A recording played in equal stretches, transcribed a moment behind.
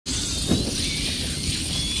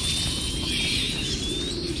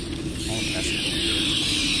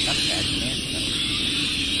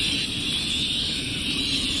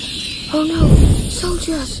Oh no,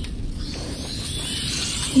 soldiers!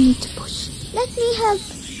 We need to push. Let me help.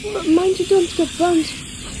 Mind you don't get burned.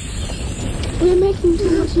 We're making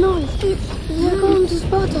too much noise. They're going to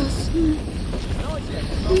spot us.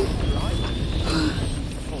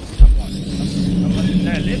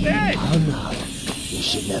 Oh no, you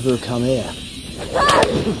should never have come here.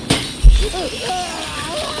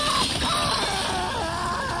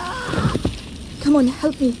 Come on,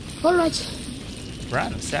 help me. All right.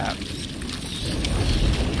 Right, sap.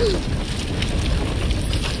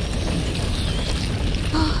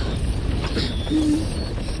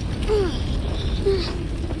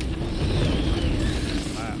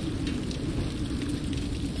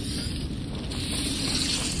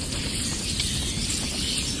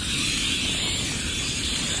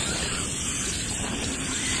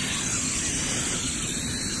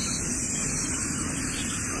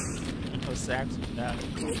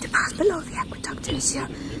 We need to pass below the aqueduct, Alicia.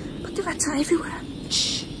 But the rats are everywhere.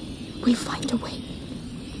 Shh. We'll find a way.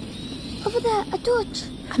 Over there, a torch.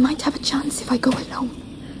 I might have a chance if I go alone.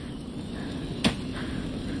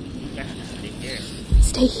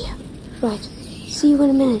 Stay here. Right. See you in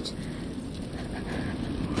a minute.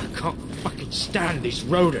 I can't fucking stand these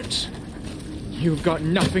rodents. You've got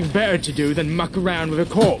nothing better to do than muck around with a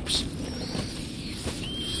corpse.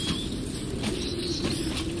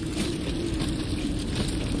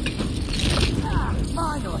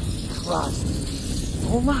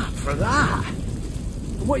 All that for that?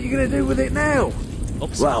 What are you going to do with it now?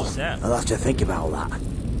 Well, I'll have to think about that.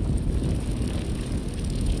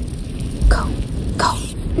 Go.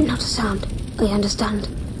 Not a sound. I understand.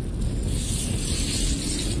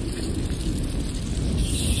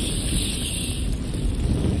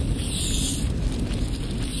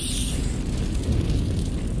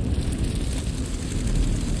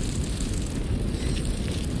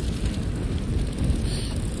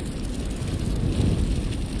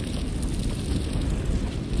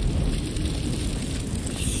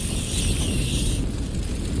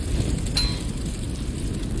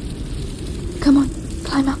 Come on,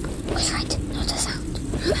 climb up. That's right, not a sound.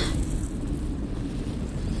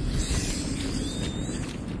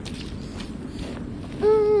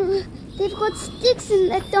 They've got sticks in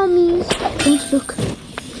their dummies. Don't look.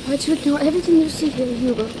 Try to ignore everything you see here,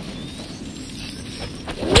 Hugo.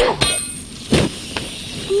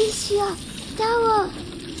 Alicia, tower.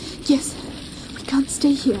 Yes, we can't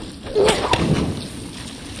stay here.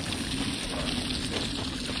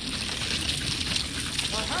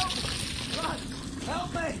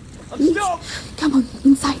 Help me! I'm stuck! Come on,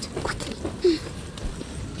 inside, quickly.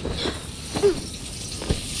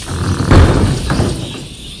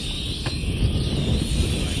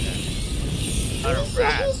 Alicia,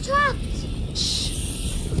 he's trapped. Shh.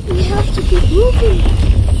 We have to keep moving.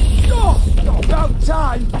 Oh, not about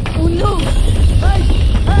time! Oh no! Hey,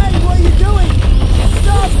 what are you doing?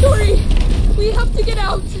 Stop! Hurry! We have to get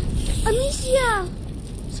out! Alicia!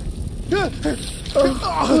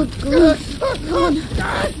 Oh, good grief. Come on,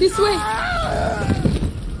 this way.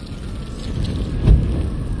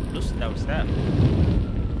 That was that.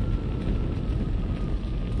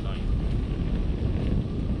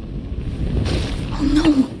 Oh no!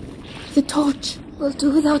 The torch. We'll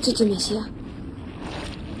do without it, Alicia.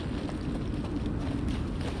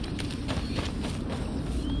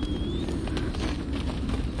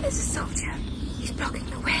 There's a soldier. He's blocking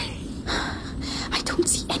the way. I don't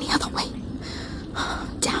see any other way.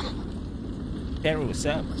 Damn. Daryl, what's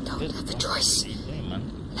up? We don't have a choice.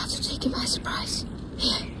 We'll have to take him by surprise.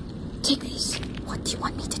 Here, take these. What do you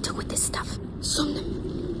want me to do with this stuff? Sew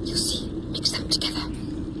them. You see, mix them together.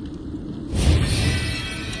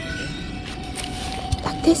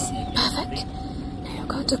 Like this? Perfect. Now you're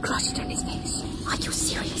going to crush it on his face. Are you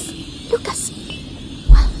serious? Lucas!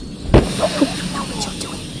 Well, I hope you know what you're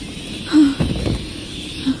doing.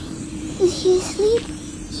 Is he asleep?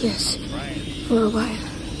 Yes, for a while.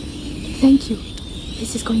 Thank you.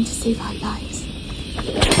 This is going to save our lives.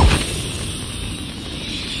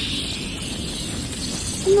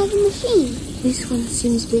 Another machine. This one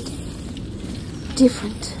seems a bit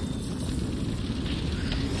different.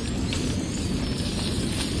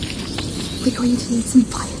 We're going to need some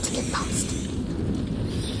fire to get past.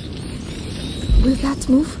 Will that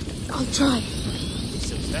move? I'll try.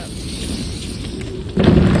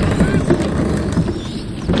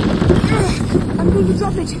 I'm going to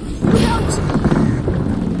drop it. Look out!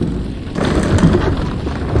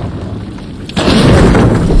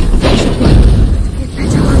 Get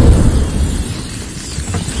better on it.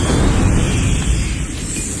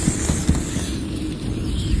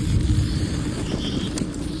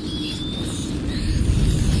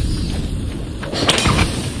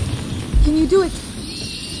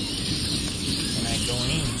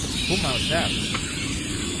 Come on, Sam.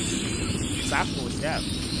 Stop for Sam.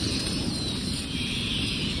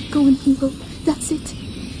 Go on, hero. That's it.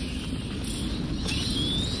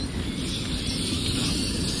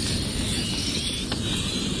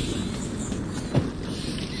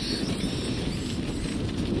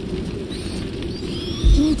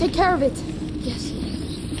 Can you take care of it? Yes.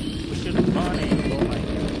 We should have gone in. Oh my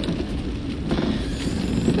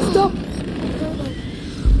God. Stop!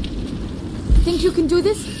 Think you can do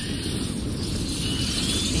this?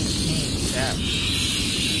 Sam.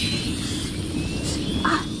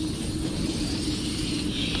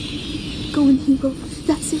 Go on, hero.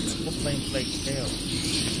 That's it. We're playing plaque tail.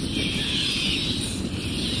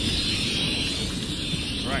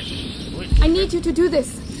 Right. Wait. I need you to do this.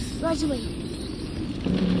 Right away.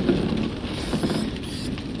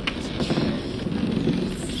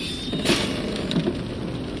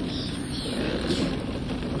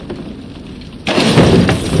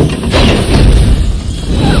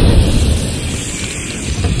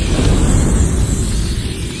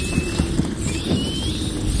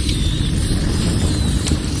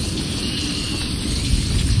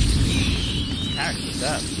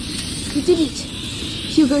 You did it.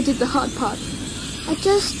 Hugo did the hard part. I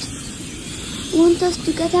just want us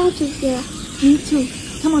to get out of here. Me too.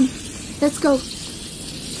 Come on. Let's go. Are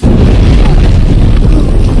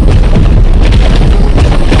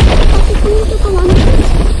we going to go under it?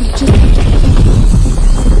 We just have to be careful.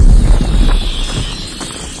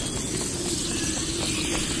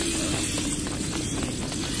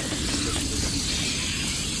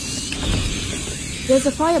 There's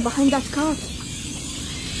a fire behind that car.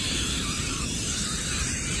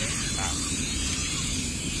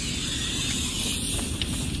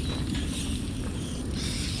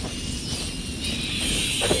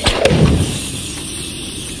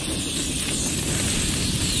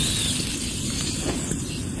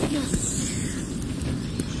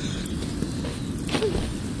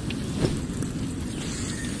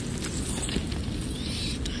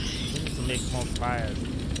 Make more fires.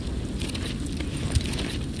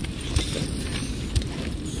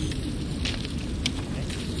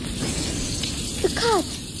 The cart.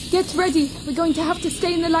 Get ready. We're going to have to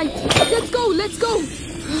stay in the light. Let's go. Let's go.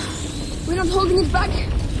 We're not holding it back.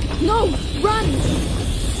 No, run.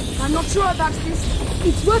 I'm not sure about this.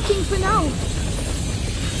 It's working for now.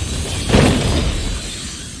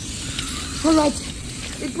 All right.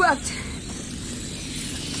 It worked.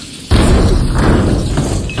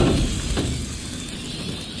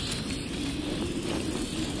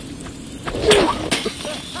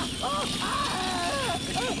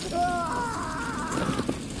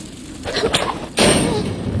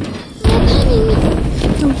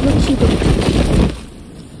 Don't look, Hugo.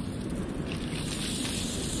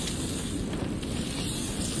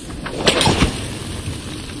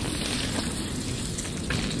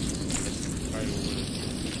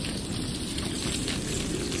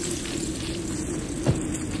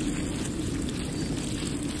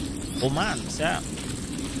 Oh man, Sam.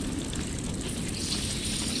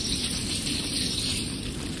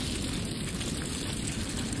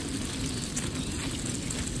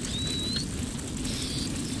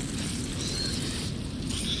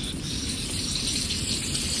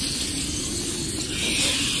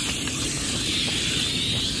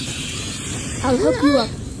 I'll help you up.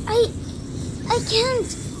 I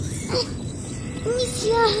can't.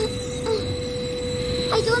 Monsieur,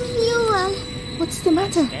 I don't feel well. What's the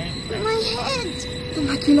matter? My head. The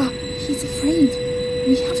macula. He's afraid.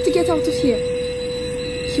 We have to get out of here.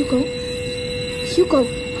 Hugo? Hugo!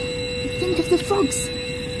 Think of the frogs.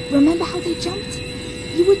 Remember how they jumped?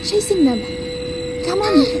 You were chasing them. Come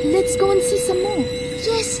on, let's go and see some more.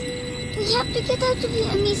 Yes, we have to get out of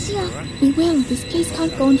here, Monsieur. We will. This place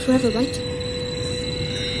can't go on forever, right?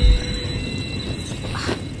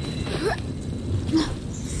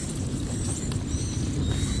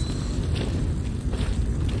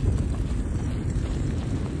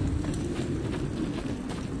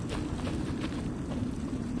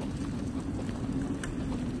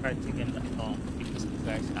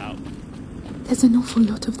 There's an awful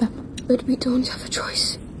lot of them. But we don't have a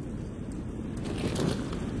choice.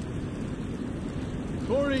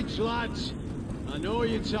 Courage, lads. I know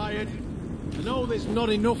you're tired. I know there's not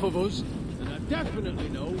enough of us. And I definitely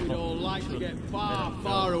know we'd all like to get far,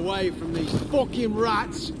 far away from these fucking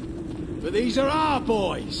rats. But these are our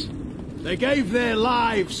boys. They gave their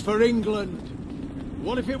lives for England.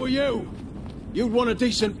 What if it were you? You'd want a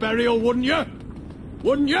decent burial, wouldn't you?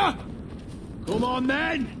 Wouldn't you? Come on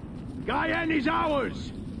then. Guyenne is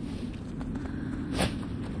ours!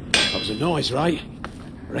 That was a noise, right?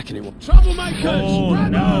 I reckon it was... Troublemakers! Oh,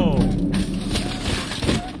 Spread no! out!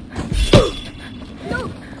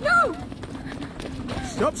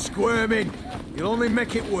 Stop squirming. You'll only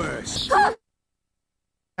make it worse. I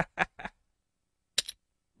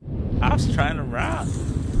was trying to run.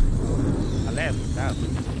 I left without.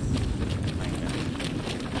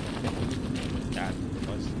 God,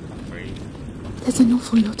 was afraid. There's an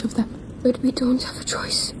awful lot of them, but we don't have a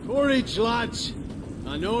choice. Courage, lads.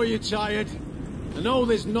 I know you're tired. I know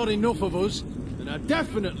there's not enough of us. And I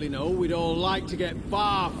definitely know we'd all like to get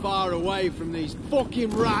far, far away from these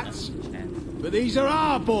fucking rats. But these are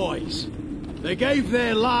our boys. They gave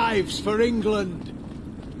their lives for England.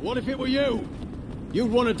 What if it were you?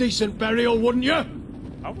 You'd want a decent burial, wouldn't you?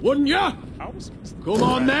 Wouldn't you? Come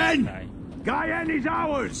on then! Guyenne is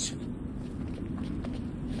ours!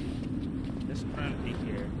 Just trying to be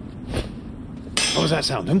here. What was that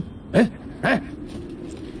sound, huh? Eh? Eh?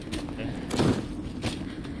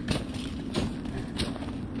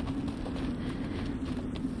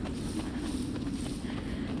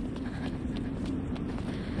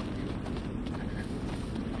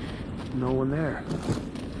 No one there.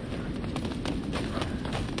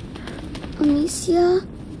 Amicia,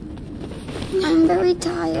 I'm very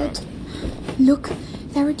tired. Look,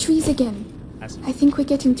 there are trees again. I think we're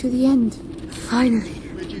getting to the end. Finally.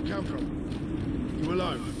 Where'd you come from? You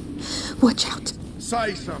alone? Watch out.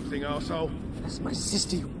 Say something, arsehole. That's my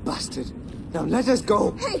sister, you bastard. Now let us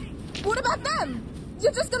go. Hey, what about them?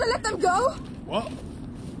 You're just gonna let them go? What?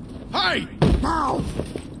 Hey! Now!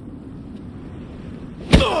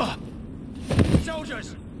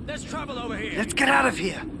 Soldiers! There's trouble over here! Let's get out of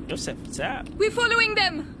here! Joseph, what's up? We're following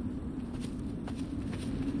them.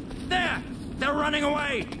 There! They're running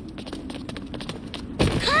away!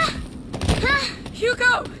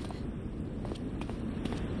 Hugo!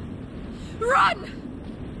 Run!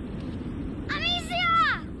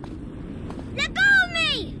 Amicia! Let go of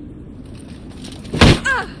me!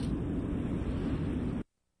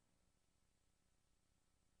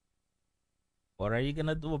 What are you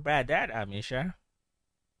gonna do about that, Amisha?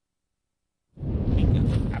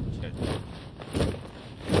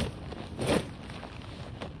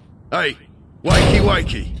 Hey, wakey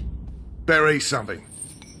wakey. Better eat something.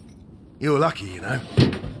 You're lucky, you know.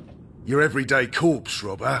 Your everyday corpse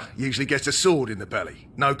robber usually gets a sword in the belly,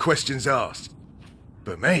 no questions asked.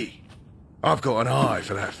 But me, I've got an eye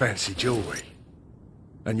for that fancy jewellery.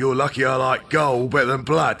 And you're lucky I like gold better than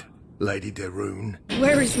blood, Lady de Rune.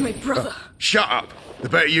 Where is my brother? Shut up! The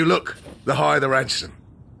better you look, the higher the ransom.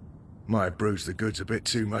 Might have bruised the goods a bit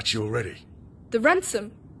too much already. The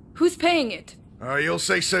ransom? Who's paying it? Oh, you'll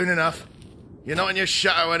see soon enough. You're not in your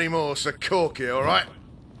shadow anymore, so corky, all right?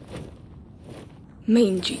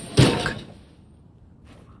 Mangy dog.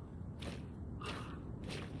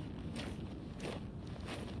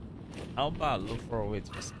 How about look for a way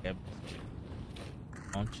to escape?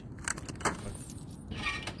 Don't you?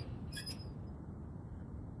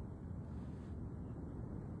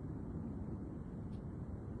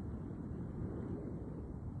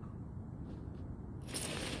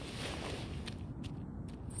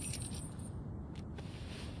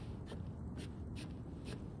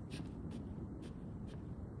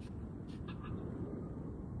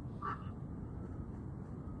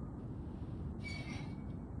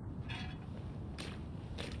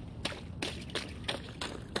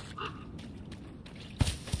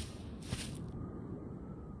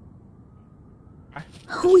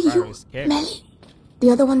 Who are you? Melly?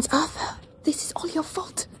 The other one's Arthur. This is all your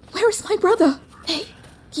fault. Where is my brother? Hey,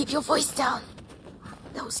 keep your voice down.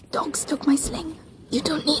 Those dogs took my sling. You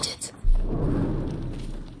don't need it.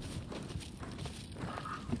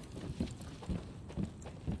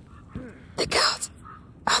 The guard.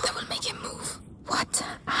 Arthur will make him move. What?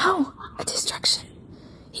 How? A distraction.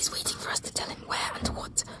 He's waiting for us to tell him where and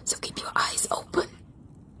what, so keep your eyes open.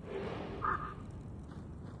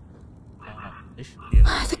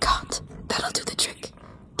 The cart. That'll do the trick.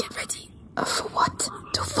 Get ready. For what?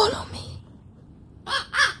 To follow me.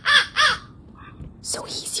 So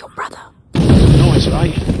he's your brother. No, it's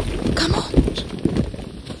right. Come on.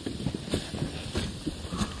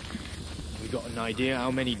 We got an idea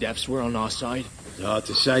how many deaths were on our side? It's hard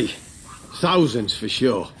to say. Thousands for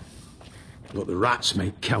sure. But the rats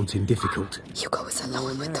make counting difficult. Hugo is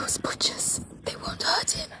alone with those butchers. They won't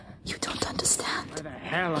hurt him. You don't understand. Where the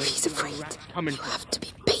hell If he's afraid, you have to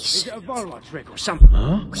be patient. Is it a Volwa trick or something?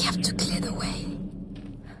 Huh? We have to clear the way.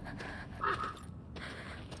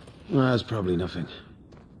 Well, that's probably nothing.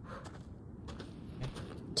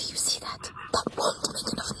 Do you see that? That won't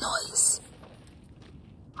make enough noise.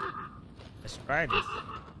 Let's try this.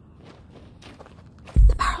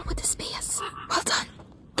 The barrel with the spears. Well done.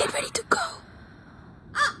 Get ready to go.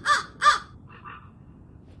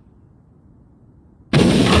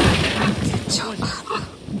 Good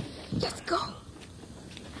job.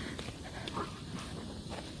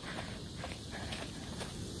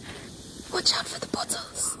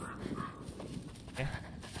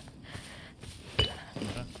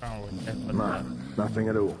 Oh, definitely. No, nothing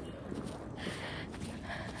at all.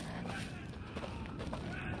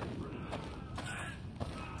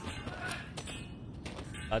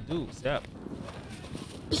 I do, Sep.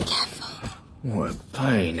 Be careful. What a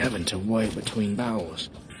pain having to wait between battles.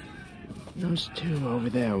 Those two over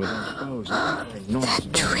there with those bows are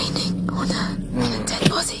They're training on a dead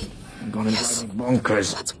body. I'm gonna Yes. drive me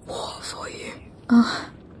bonkers. That's war for you.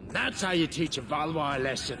 That's how you teach a Valois a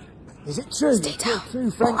lesson. Is it true Stay you killed down.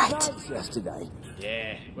 2 French Alright. knights yesterday?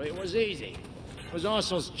 Yeah, but it was easy. It was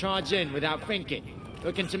Arsenals charge in without thinking,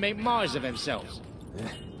 looking to make Mars of themselves.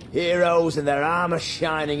 Heroes and their armour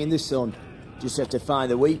shining in the sun. Just have to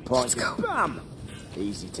find the weak points. Let's go. Bam!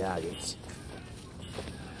 Easy targets.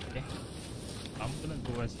 Okay. I'm gonna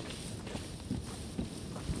go as...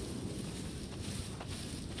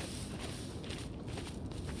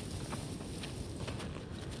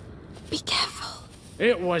 Be careful.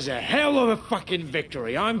 It was a hell of a fucking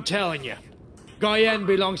victory, I'm telling you. Guyenne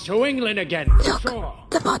belongs to England again, for Look, sure.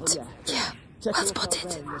 the bot. Yeah, Take well a look out spotted.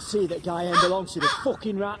 there and you'll see that Guyenne belongs to the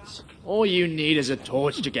fucking rats. All you need is a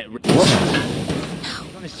torch to get rid Now,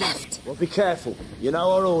 Gonna see- left. Well, be careful. You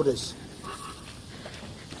know our orders.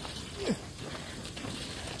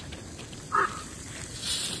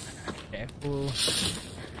 Careful.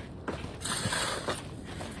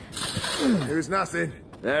 Here's nothing.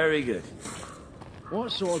 Very good.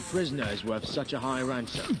 What sort of prisoner is worth such a high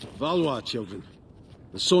ransom? Valois children.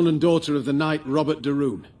 The son and daughter of the knight Robert de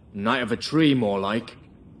Rune. Knight of a tree, more like.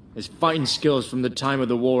 His fighting skills from the time of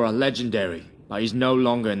the war are legendary, but he's no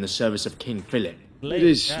longer in the service of King Philip. It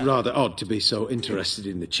is rather odd to be so interested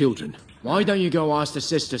in the children. Why don't you go ask the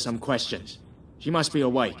sister some questions? She must be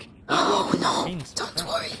awake. Oh no, don't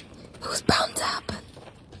worry. It was bound to happen.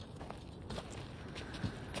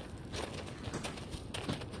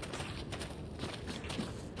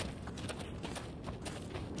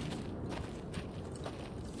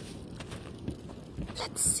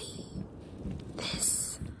 Let's see.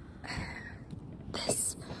 This.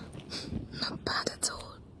 Not bad at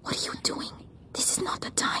all. What are you doing? This is not the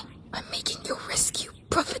time. I'm making your rescue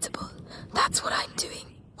profitable. That's what I'm doing.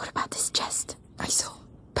 What about this chest? I saw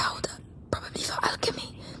powder. Probably for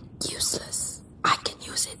alchemy. Useless. I can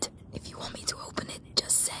use it. If you want me to open it,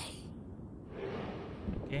 just say.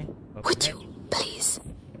 Okay. Would you, please?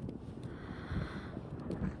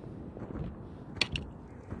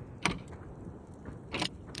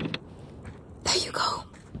 There you go.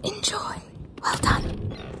 Enjoy. Well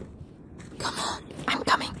done. Come on, I'm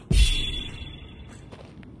coming.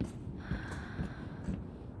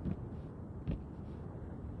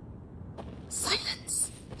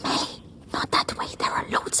 Silence. Hey, not that way. There are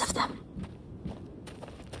loads of them.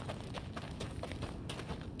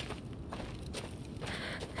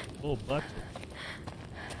 Oh, but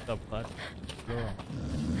the butt.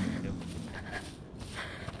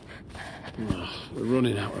 We're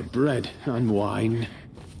running out of bread and wine.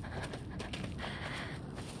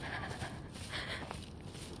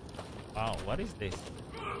 Wow, what is this?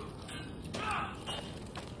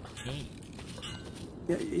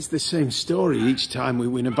 Yeah, it's the same story each time we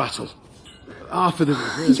win a battle. Half of the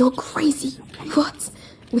reserves. You're crazy. What?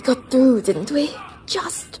 We got through, didn't we?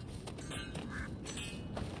 Just.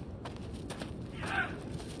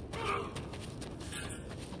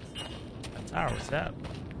 Tara, what's up?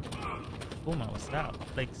 Puma, what's up?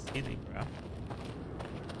 Lake City, bro.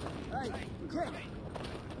 Hey, kid.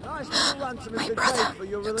 Nice little ransom My has been brother. paid for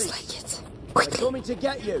your Looks release. like it. They're Quickly. coming to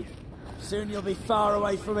get you. Soon you'll be far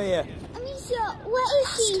away from here. Amicia, where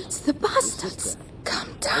is she? Bastards, the bastards. Calm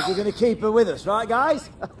You're down. going to keep her with us, right, guys?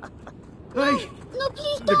 Hey, No,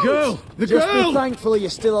 please don't. the girl! The Just girl! be thankful you're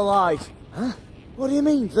still alive. Huh? What do you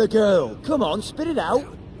mean, the girl? Come on, spit it out.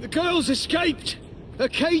 The girl's escaped! Her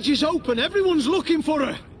cage is open, everyone's looking for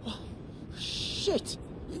her! Shit!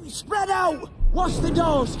 Spread out! Watch the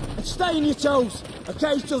doors and stay on your toes. A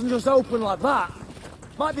cage doesn't just open like that.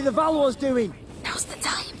 Might be the Valois doing. Now's the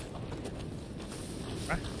time.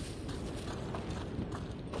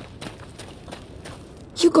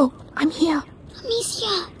 Hugo, I'm here.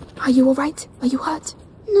 Amicia! Are you alright? Are you hurt?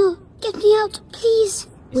 No, get me out, please.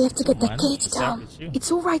 We have to get the One, cage what's down. up with you?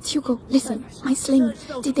 It's alright, Hugo. Listen, my sling.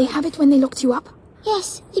 Did they have it when they locked you up?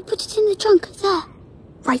 Yes, they put it in the trunk there.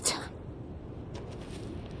 Right.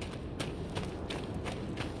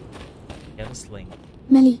 Get a sling.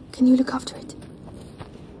 Melly, can you look after it?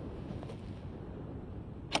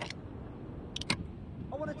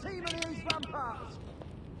 I want a team of these ramparts.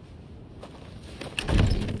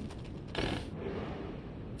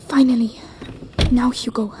 Finally. Now,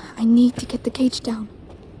 Hugo, I need to get the cage down.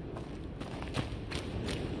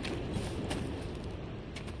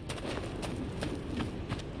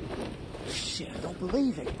 shit, I don't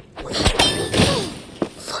believe it.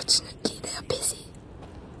 Fortunately, they are busy.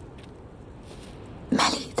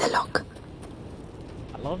 Melly, the lock.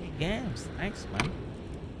 I love your games. Thanks, man.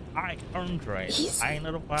 Hi, Andre. I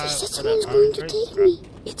notify. They said someone's going to take me.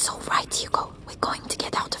 It's all right, Hugo. We're going to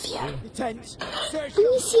get out of here. The tents. Search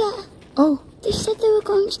Amicia, Oh, they said they were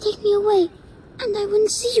going to take me away, and I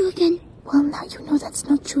wouldn't see you again. well, now you know that's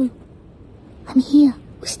not true. I'm here,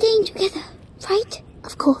 We're staying together, right?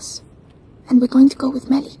 of course. And we're going to go with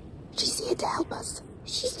Melly. She's here to help us.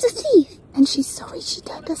 She's the thief. And she's sorry she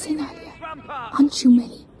turned us in earlier. Aren't you,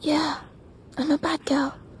 Melly? Yeah, I'm a bad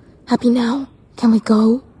girl. Happy now? Can we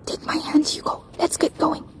go? Take my hand, Hugo. Let's get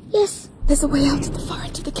going. Yes. There's a way out at the far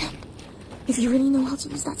end of the camp. If you really know how to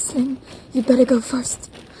use that sling, you'd better go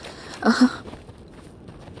first. Uh-huh.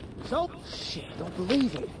 So? Shit, I don't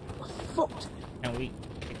believe it. We're fucked. Can we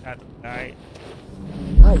pick out the guy?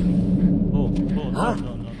 Hey, Oh, Huh?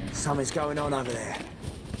 no. something's going on over there.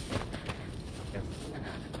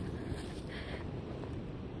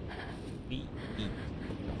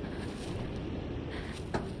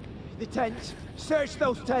 The tents. Search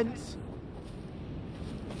those tents.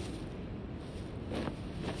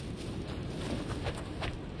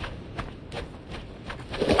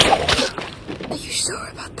 Are you sure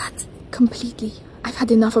about that? Completely. I've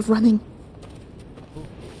had enough of running.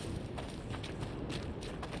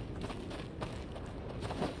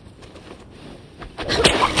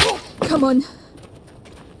 Come on.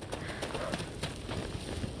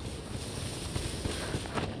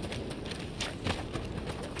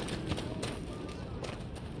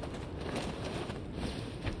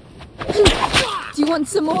 Do you want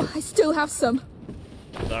some more? I still have some.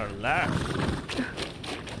 The left.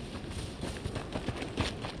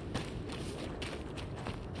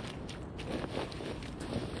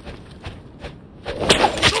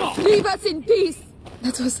 Leave us in peace!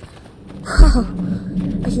 That was... Wow.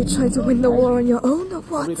 Are you trying to win the war on your own or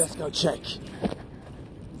what? We best go check.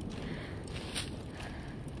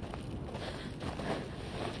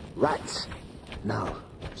 Rats? No,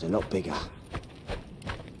 it's a lot bigger.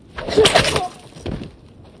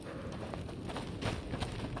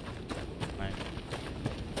 My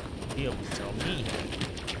deal was tell me.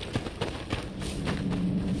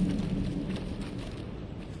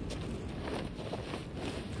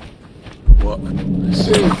 What?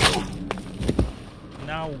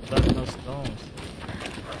 Now we got no stones.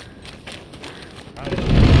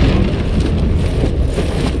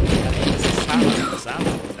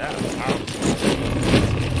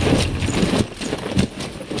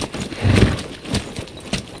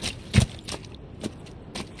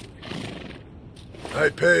 I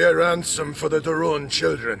pay a ransom for the Daron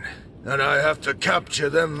children, and I have to capture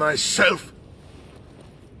them myself.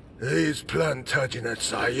 These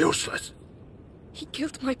Plantagenets are useless. He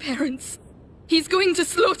killed my parents. He's going to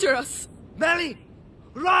slaughter us. Melly!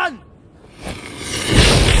 Run!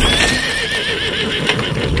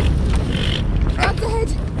 Out ahead!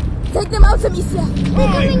 Take them out, Amicia!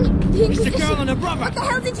 The Inquisition! girl and her brother! What the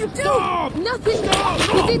hell did you do? Stop! Nothing!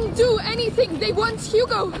 Stop! We didn't do anything! They want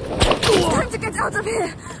Hugo! It's time to get out of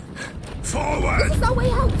here! Forward! This is our way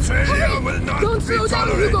out! Failure Hurry! will not Don't be slow down,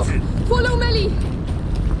 Hugo! tolerated. Follow Melly!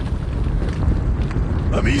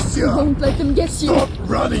 Amicia! Don't let them get you! Stop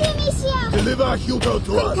running! Amicia! Deliver Hugo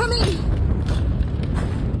to I'm us! coming!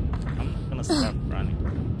 I'm gonna stop running.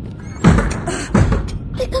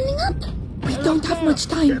 They're coming up. We don't have much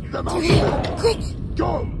time! Get them out! They're here! Quick!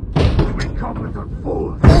 Go! Incompetent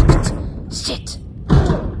fool! Left! Shit!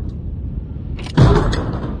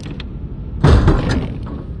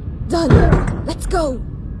 Done! Let's go!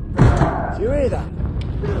 Do you hear that?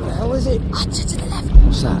 What the hell is it? Archer to the left!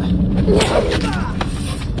 What's that?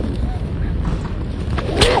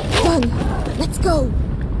 Done! Let's go!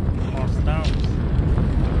 More stones.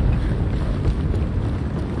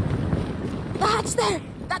 The hatch there!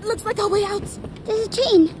 That looks like our way out! There's a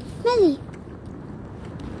chain. Melly.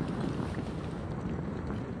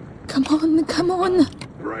 Come on, come on!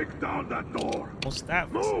 Break down that door! More staff.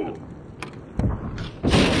 Move!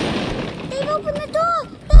 They've opened the door.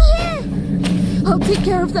 They're here. I'll take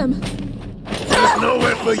care of them! There's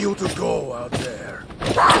nowhere for you to go out there.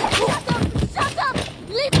 Shut up!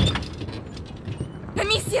 Leave!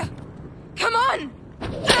 Amicia! Come on!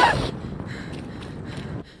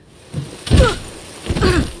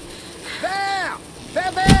 There!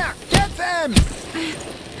 They're there! Get them!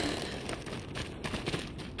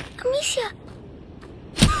 Amicia.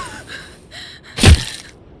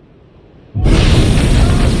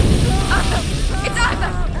 It's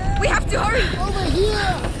Arthur! We have to hurry! Over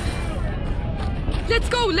here! Let's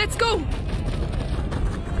go! Let's go!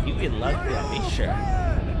 You get lucky, Amisha.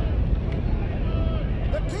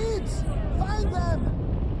 The kids! Find them!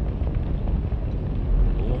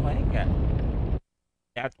 Oh my god.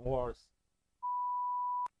 That was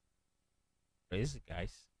crazy,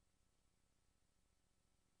 guys.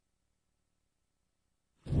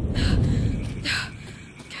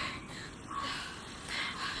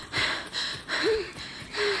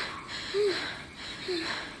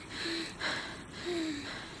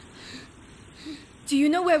 Do you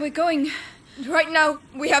know where we're going? Right now,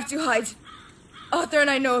 we have to hide. Arthur and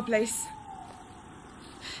I know a place.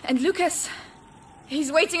 And Lucas, he's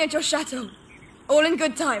waiting at your chateau. All in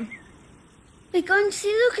good time. We're going to see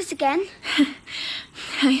Lucas again?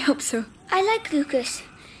 I hope so. I like Lucas.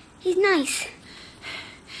 He's nice.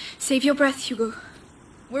 Save your breath, Hugo.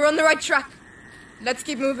 We're on the right track. Let's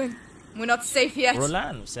keep moving. We're not safe yet.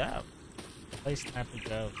 Roland, what's up? Place time to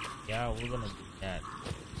go. Yeah, we're gonna do that.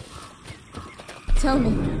 Tell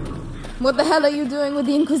me, what the hell are you doing with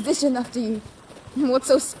the Inquisition after you? What's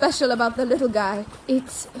so special about the little guy?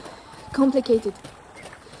 It's complicated.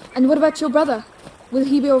 And what about your brother? Will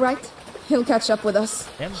he be alright? He'll catch up with us.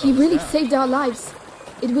 He really saved our lives.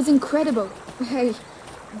 It was incredible. Hey,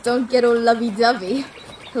 don't get all lovey-dovey.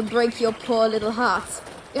 He'll break your poor little heart.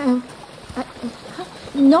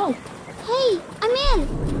 No. Hey, I'm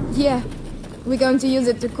in. Yeah, we're going to use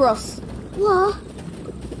it to cross. What?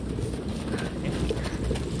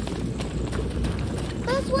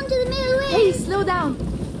 First one to the middle way. Hey, slow down.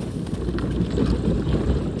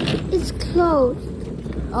 It's closed.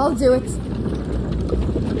 I'll do it.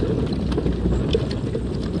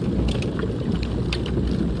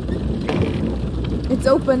 It's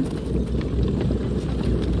open.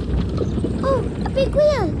 Oh, a big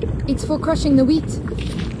wheel. It's for crushing the wheat.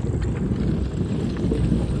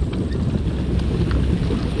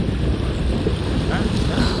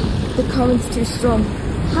 The current's too strong.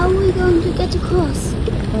 How are we going to get across?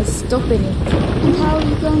 By stopping it. And how are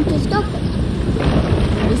we going to stop it?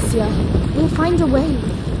 Alicia, we'll find a way.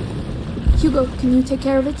 Hugo, can you take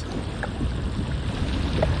care of it?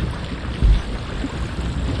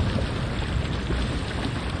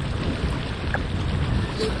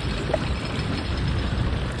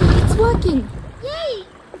 It's working! Yay!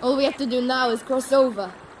 All we have to do now is cross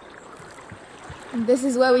over. And this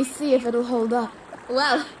is where we see if it'll hold up.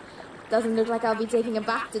 Well, doesn't look like I'll be taking a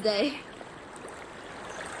bath today.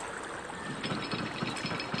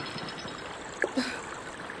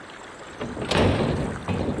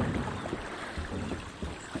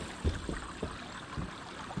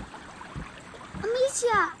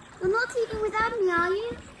 Amicia, you're not leaving without me, are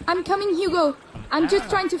you? I'm coming, Hugo. I'm just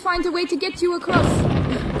trying to find a way to get you across.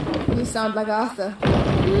 You sound like Arthur.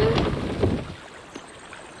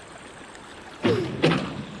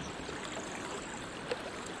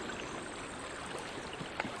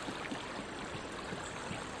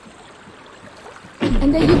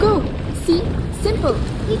 And there you go. See? Simple.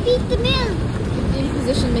 We beat the mill. If the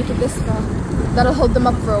Inquisition make it this far, that'll hold them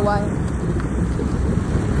up for a while.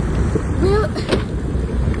 We'll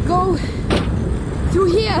go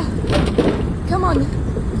through here. Come on.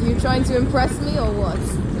 You trying to impress me or what?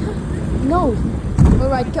 No.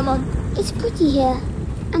 Alright, come on. It's pretty here,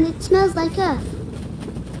 and it smells like earth.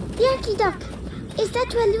 The Archduke, is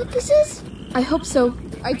that where Lucas is? I hope so.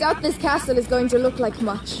 I doubt this castle is going to look like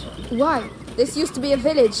much. Why? This used to be a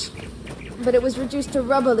village, but it was reduced to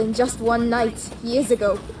rubble in just one night, years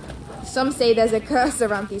ago. Some say there's a curse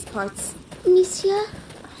around these parts. Amicia?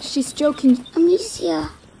 She's joking. Amicia.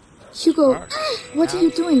 Hugo, what are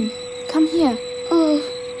you doing? Come here. Oh,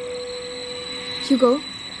 Hugo?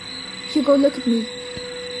 Hugo, look at me.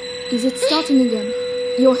 Is it starting again?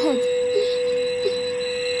 Your head.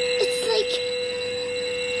 it's like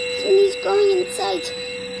somebody's going inside.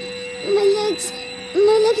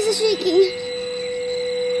 My legs are shaking.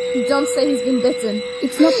 Don't say he's been bitten.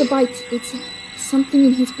 It's not the bite. It's something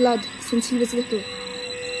in his blood since he was little.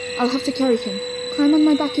 I'll have to carry him. Climb on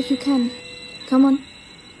my back if you can. Come on.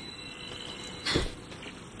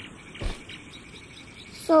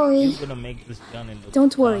 Sorry. You're gonna make this gun in the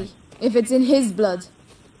Don't worry. If it's in his blood.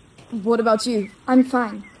 What about you? I'm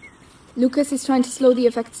fine. Lucas is trying to slow the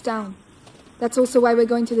effects down. That's also why we're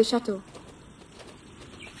going to the chateau.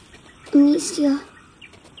 Amicia,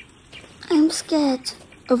 I'm scared.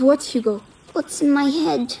 Of what, Hugo? What's in my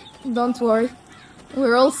head? Don't worry.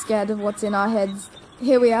 We're all scared of what's in our heads.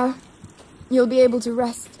 Here we are. You'll be able to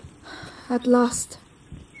rest. At last.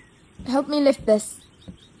 Help me lift this.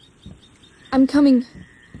 I'm coming.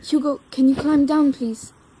 Hugo, can you climb down,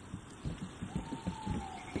 please?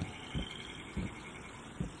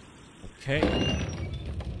 Okay.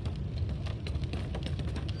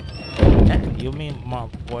 You mean my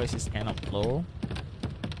voice is kind of low?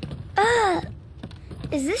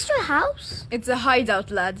 Is this your house? It's a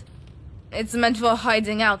hideout, lad. It's meant for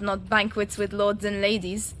hiding out, not banquets with lords and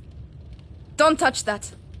ladies. Don't touch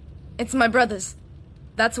that. It's my brother's.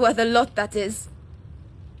 That's worth a lot, that is.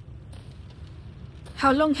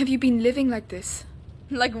 How long have you been living like this?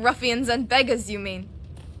 Like ruffians and beggars, you mean?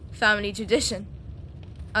 Family tradition.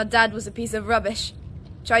 Our dad was a piece of rubbish.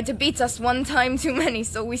 Tried to beat us one time too many,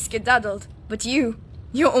 so we skedaddled. But you're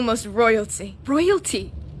almost royalty.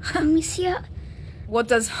 Royalty? Monsieur, What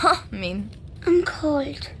does huh mean? I'm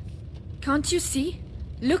cold. Can't you see?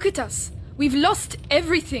 Look at us. We've lost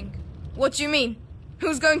everything. What do you mean?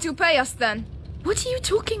 Who's going to pay us then? What are you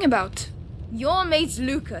talking about? Your mate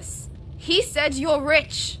Lucas. He said you're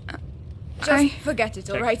rich. Just forget it,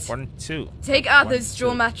 alright? 1, 2. Take Arthur's 1,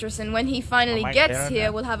 straw 2. mattress, and when he finally Am I gets there here,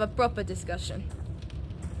 now? we'll have a proper discussion.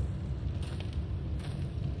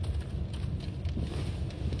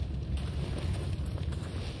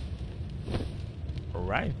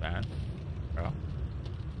 Alright, man. Well.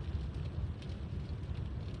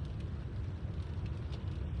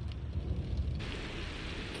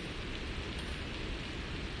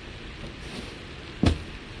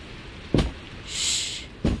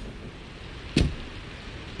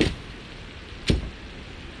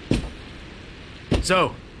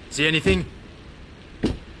 So, see anything?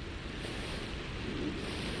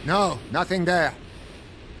 No, nothing there.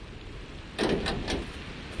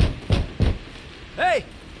 Hey,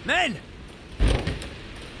 men!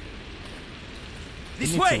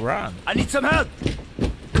 This need way! to run. I need some help!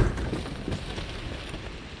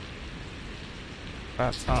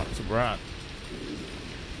 That's hard to run.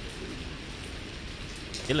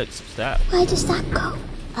 He looks upset. Where does that go?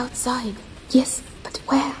 Outside. Yes, but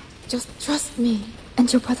where? Just trust me.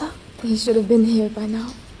 And your brother? He should have been here by now.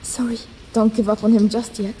 Sorry. Don't give up on him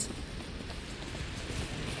just yet.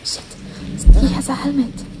 Shit. He has a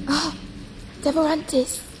helmet. Ah.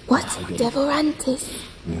 Devorantis. What? Devorantis.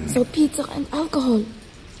 Saltpeter and alcohol.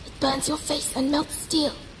 It burns your face and melts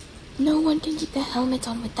steel. No one can keep their helmet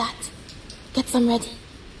on with that. Get some ready.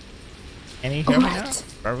 Can you hear me now? Alright.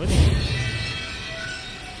 Already?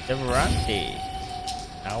 Devoranti.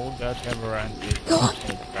 Now we got Devoranti. Go on.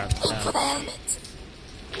 Grab Aim for down. the helmet.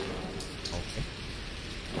 Okay.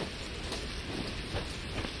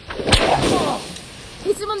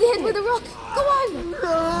 Hit him on the head with a rock. Go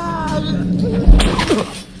on.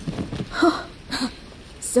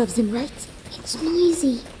 Serves him right. It's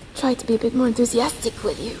easy. Try to be a bit more enthusiastic,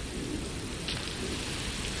 will you?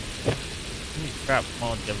 Let me grab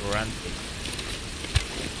more Devoranti.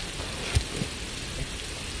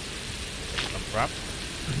 A wrap.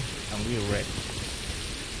 And we're ready.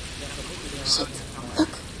 Shit. Look.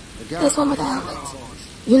 There's one with a helmet.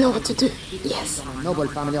 You know what to do. Yes. Noble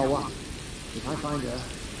family or what? If I find her...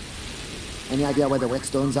 Any idea where the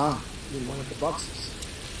whetstones are? In one of the boxes.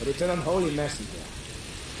 But it's an unholy mess in here.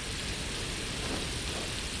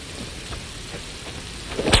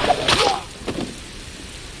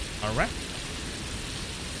 Alright.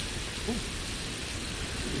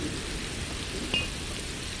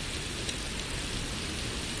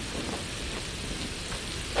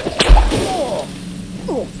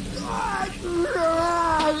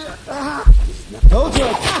 Told you!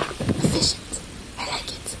 Efficient. I like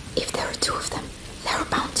it. If there are two of them, there are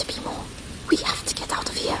bound to be more. We have to get out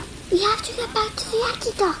of here. We have to get back to the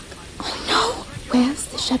Aki Dock. Oh no! Where's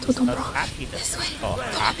the Chateau Not d'Ombrage? happy This way. Oh, Follow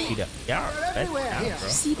happy me. to. Yeah, that's down, You bro.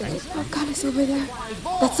 see that little palace over there?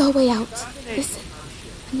 That's our way out. Listen,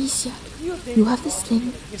 Amicia, you have the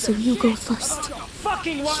sling, so you go first.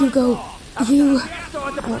 Hugo, you...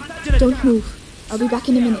 don't move. I'll be back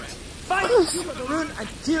in a minute. Fight the rune and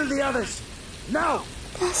kill the others! Now!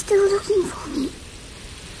 They're still looking for me.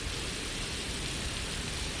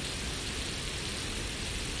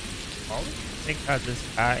 Oh, check out this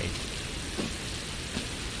eye.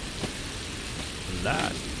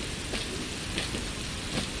 Blood.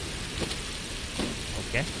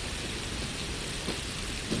 Okay.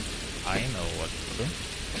 I know what to do.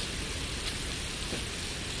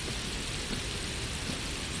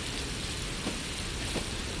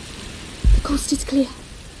 The coast is clear.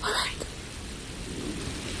 All right.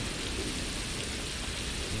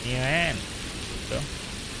 In your hand. So.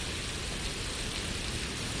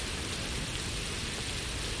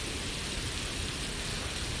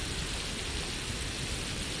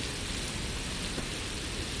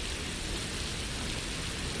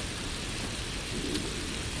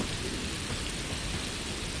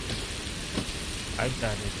 I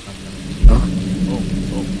got it.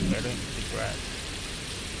 Oh, better into the grass.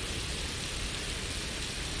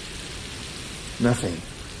 Nothing.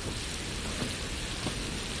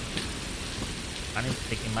 I need to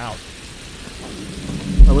take him out.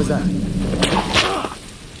 What was that? Did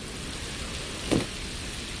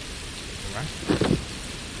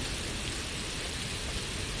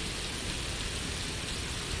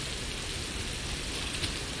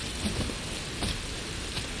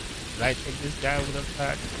I take this guy with a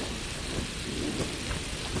pack?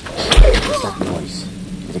 What's that noise?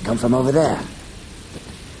 Did it come from over there?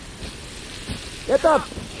 Get up!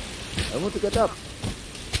 I want to get up.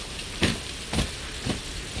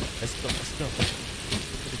 Let's go, let's go. To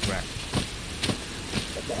the ground.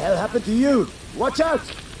 What the hell happened to you? Watch out!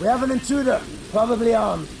 We have an intruder, probably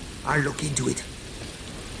armed. I'll look into it.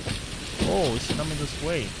 Oh, it's coming this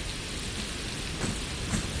way.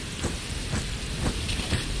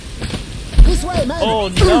 This way, man! Oh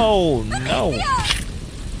no, no!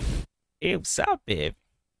 Hey, what's up, babe?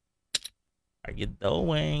 How you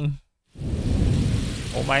doing?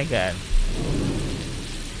 Oh my god.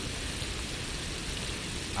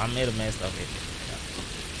 I made a mess of it. Yeah.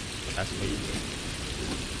 That's what you do.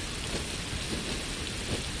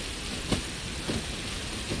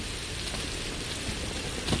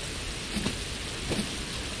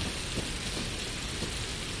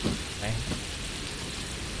 Okay.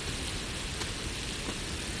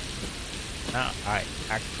 Now I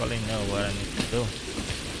actually know what I need to do.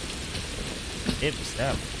 Good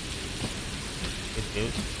step. Good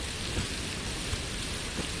dude.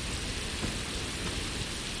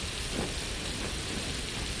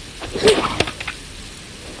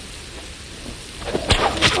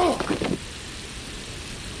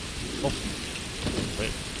 Oh,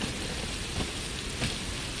 wait.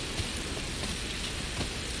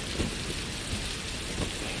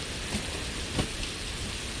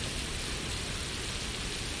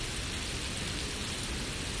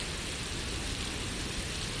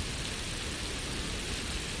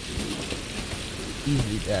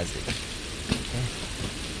 Easily does it. Okay.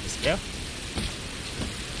 Let's go.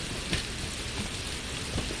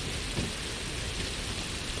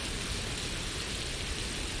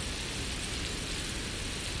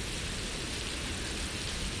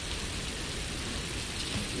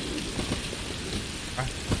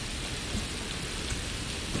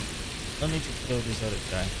 Don't need to kill this other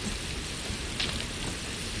guy.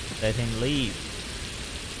 Let him leave.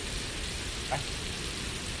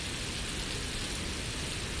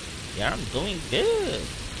 Yeah, I'm doing good.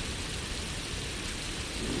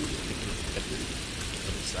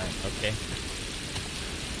 Okay.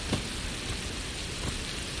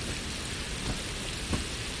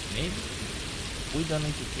 Maybe we don't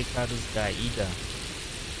need to kick out this guy either.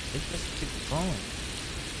 Let's just keep going.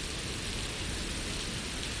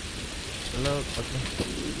 Hello, okay.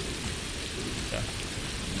 Yeah.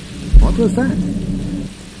 What was that?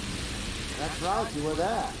 That's right, you were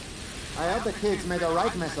there. I hope the kids made a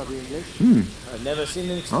right mess of the English. I've never seen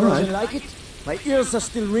an explosion like it. My ears are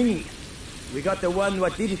still ringing. We got the one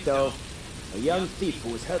what did it though. A young thief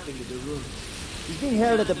who was helping with the room. He's being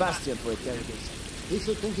held at the Bastion for interrogation. He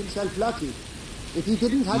should think himself lucky. If he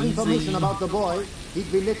didn't have information about the boy, he'd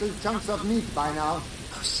be little chunks of meat by now.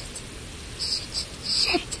 Oh shit.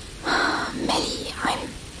 Shit. Melly, I'm...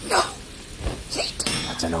 No. Wait.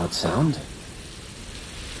 That's an odd sound.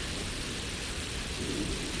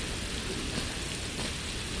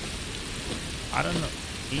 I don't know.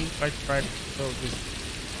 If I try to kill this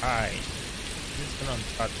guy, it's gonna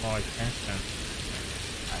attract more attention.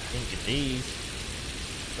 I think it is.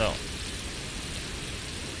 So.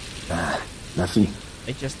 Nothing.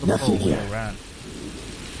 They just look Nothing all the way here. around.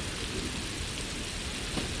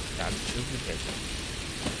 That should be better.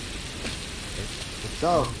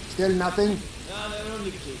 So, still nothing? No, they're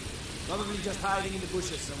only kids. Probably just hiding in the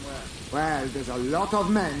bushes somewhere. Well, there's a lot of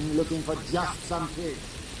men looking for just some kids.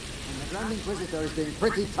 And the Grand Inquisitor is being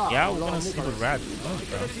pretty tough. Yeah, on we're Lord gonna see the Nicholas. rat. Oh, bro.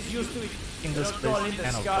 Nicholas is used to it. I think this Don't call place him the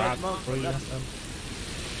kind of Scarlet rat Monk for free or nothing. something.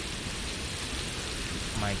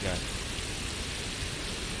 Oh my god.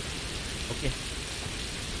 Okay.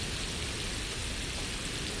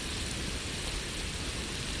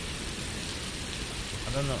 I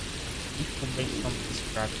don't know. If we make some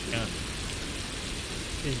distraction,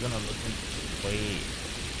 he's gonna look into the way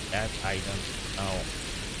that I don't know.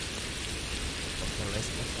 Okay, let's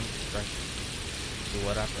make some distraction. See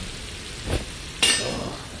what happens.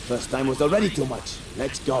 First time was already too much.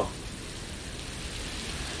 Let's go.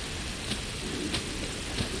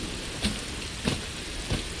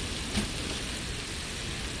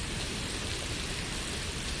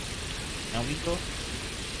 Now we go.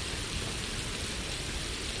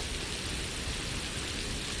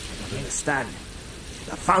 I don't understand.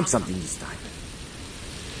 I found something this time.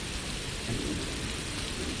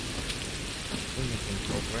 We can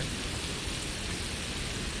go, right?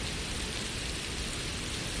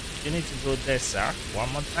 You need to do this, sir.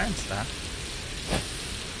 One more time, sir.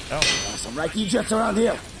 Oh. Some right idiots around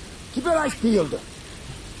here. Keep your eyes peeled.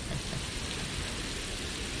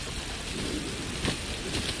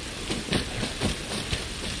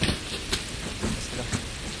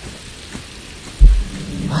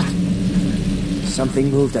 What?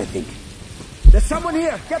 Something moved, I think. There's someone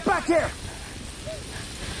here! Get back here!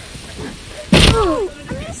 Oh,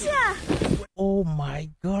 Alicia! Oh my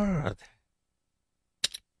god.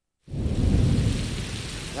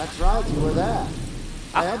 That's right, you were there.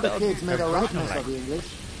 I had the kids made a right mess of the English.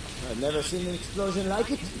 I've never seen an explosion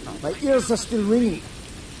like it. My ears are still ringing.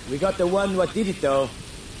 We got the one what did it, though.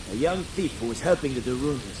 A young thief who was helping the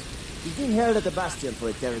Durundas. He's being held at the Bastion for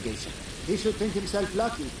interrogation. He should think himself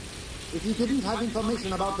lucky. If he didn't have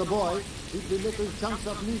information about the boy, he'd be little chunks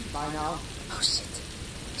of meat by now. Oh, shit.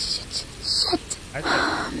 Shit. I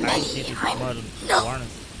did it more than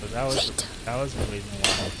once, but that was the reason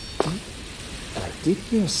why. I did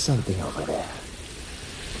hear something over there.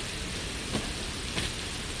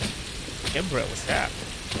 Gabriel, what's that?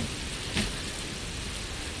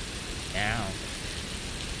 Now.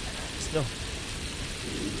 Still.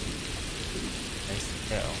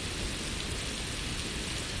 Still.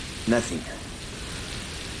 Nothing.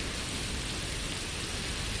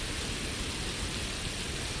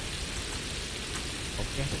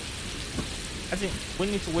 Okay. I think we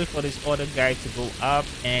need to wait for this other guy to go up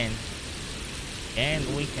and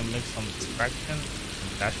we can make some distraction.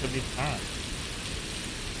 That should be fun.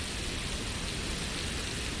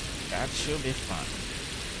 That should be fun.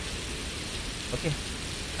 Okay.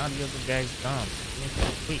 Now the other guy's gone. We need to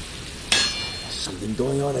go quick. There's something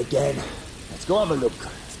going on again. Let's go have a look.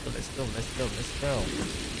 Let's go.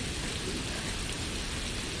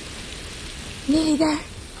 Nearly there.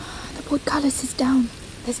 The portcullis is down.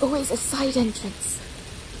 There's always a side entrance.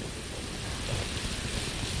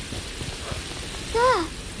 There.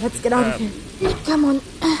 Let's get out of here. Come on.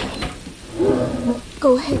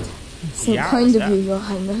 Go ahead. So Yeah, kind of yeah. you, Your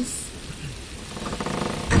Highness.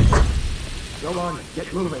 Go on,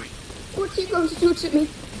 get moving. What are you going to do to me?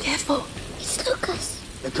 Careful. It's Lucas.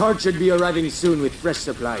 The cart should be arriving soon with fresh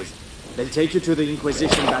supplies. They'll take you to the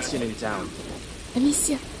Inquisition Bastion in town.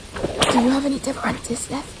 Amicia, do you have any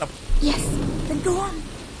Devorantes left? Yes. Then go on.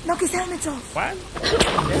 Knock his helmet off. What?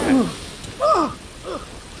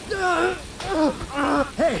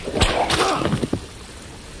 Hey!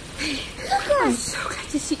 I'm so glad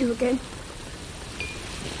to see you again.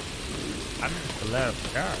 I'm just a little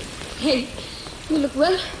scared. Hey, you look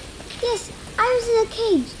well. Yes, I was in a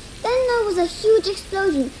cage. Then there was a huge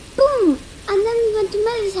explosion. Boom! And then we went to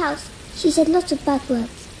Melly's house. She said lots of bad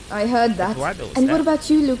words. I heard that. And what about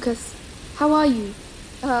you, Lucas? How are you?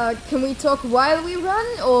 Can we talk while we run?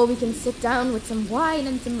 Or we can sit down with some wine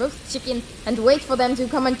and some roast chicken and wait for them to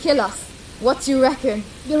come and kill us? What do you reckon?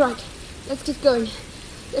 You're right. Let's get going.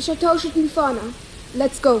 The chateau shouldn't be far now.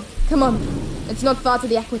 Let's go. Come on. It's not far to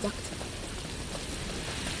the aqueduct.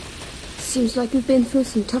 Seems like we've been through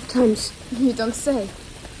some tough times. You don't say.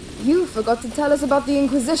 You forgot to tell us about the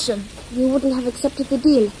Inquisition. You wouldn't have accepted the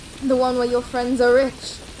deal. The one where your friends are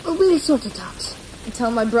rich. We'll sort it out.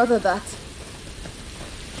 Tell my brother that.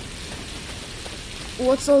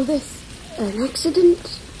 What's all this? An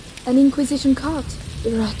accident? An Inquisition cart.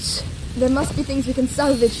 Rats. There must be things we can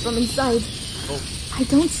salvage from inside. I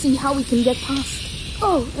don't see how we can get past.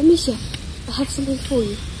 Oh, Amicia, I have something for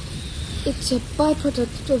you. It's a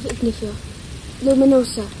byproduct of Ignifer.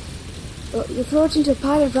 Luminosa. Well, you throw it into a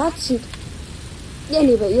pile of rats and...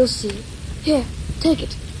 Anyway, you'll see. Here, take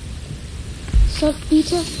it.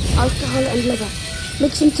 Saltpeter, alcohol and leather.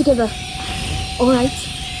 Mix them together. All right.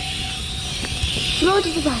 Throw it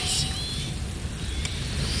at the rats.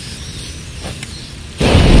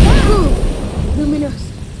 Luminous.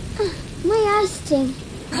 My eyes sting.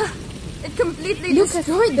 It completely Lucas,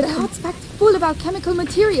 destroyed the them. cart's packed full of alchemical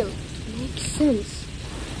material. Makes sense.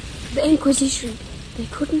 The Inquisition. They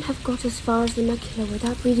couldn't have got as far as the macula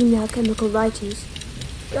without reading the alchemical writings.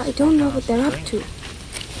 I don't know what they're up to.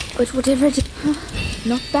 But whatever it is...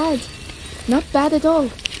 Not bad. Not bad at all.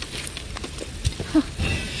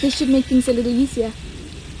 This should make things a little easier.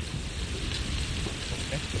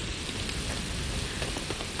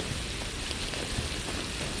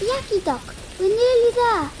 Yaki Duck, we're nearly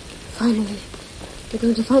there. Finally. We're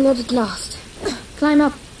going to find out at last. Climb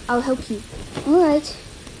up. I'll help you. All right.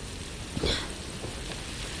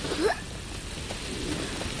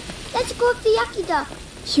 Let's go up the Yaki Duck.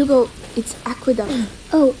 Hugo, it's aqueduct.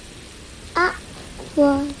 Oh.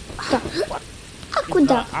 Aqueduct.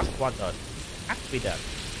 Aqueduct. Aqueduct. Aqueduct.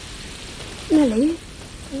 Nelly,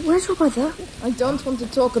 where's your brother? I don't want to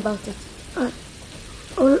talk about it.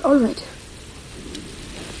 All right.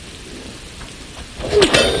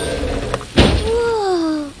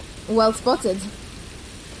 Whoa! Well spotted.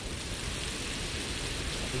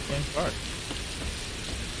 Who's going first?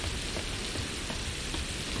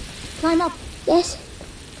 Climb up. Yes.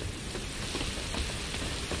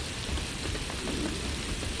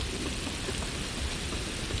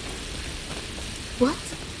 What?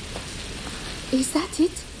 Is that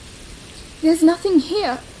it? There's nothing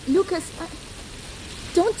here. Lucas,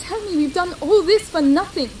 don't tell me we've done all this for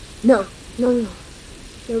nothing. No.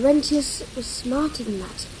 Laurentius was smarter than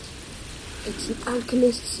that. It's an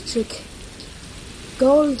alchemist's trick.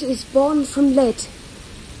 Gold is born from lead.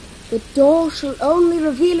 The door shall only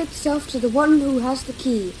reveal itself to the one who has the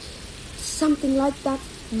key. Something like that.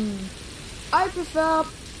 I prefer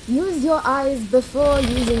use your eyes before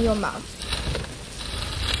using your mouth.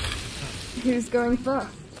 Who's going first?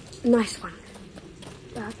 Nice one.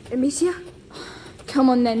 Amicia? Come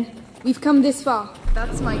on then. We've come this far.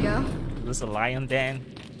 That's my girl. There's a lion then.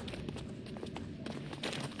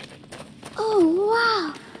 Oh,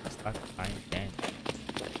 wow. It's like a lion then.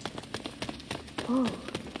 Oh.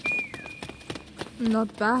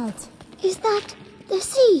 Not bad. Is that the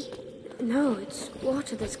sea? No, it's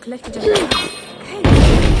water that's collected in Hey,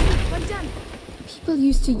 well done. People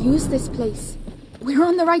used to use this place. We're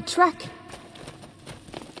on the right track.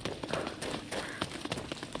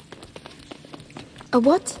 A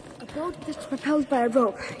what? A boat that's propelled by a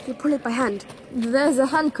rope. You pull it by hand. There's a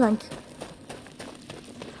hand crank.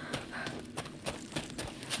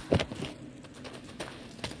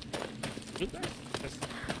 You guys just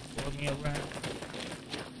follow me around.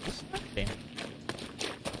 It's nothing.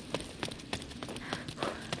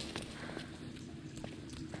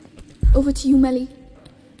 Over to you, Melly.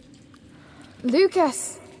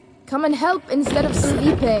 Lucas, come and help instead of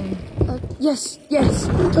sleeping. Yes.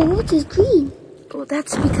 The water's green. Oh,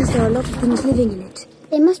 that's because there are a lot of things living in it.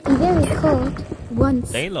 They must be very cold.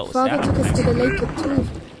 Once, Father took us to the lake at Tuve,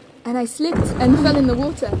 and I slipped and fell in the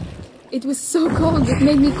water. It was so cold it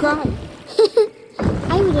made me cry.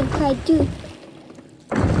 I would have cried too.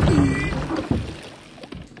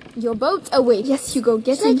 Your boat awaits. Yes, Hugo,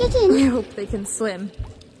 get Shall in. I get in? I hope they can swim.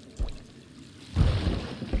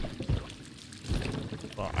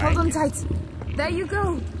 Well, Hold on tight. There you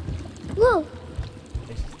go. Whoa,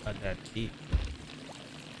 This is not that deep.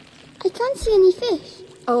 I can't see any fish.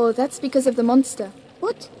 Oh, that's because of the monster.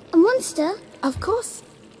 What? A monster? Of course.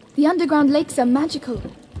 The underground lakes are magical.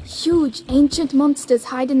 Huge, ancient monsters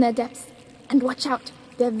hide in their depths. And watch out,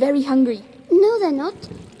 they're very hungry. No, they're not.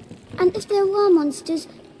 And if there were monsters,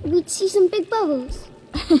 we'd see some big bubbles.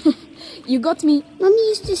 You got me. Mummy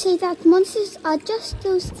used to say that monsters are just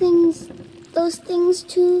those things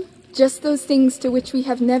too. Just those things to which we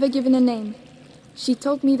have never given a name. She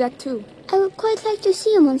told me that too. I would quite like to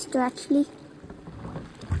see a monster, actually.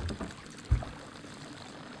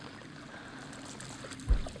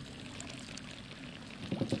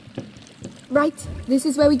 Right, this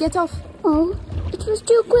is where we get off. Oh, it was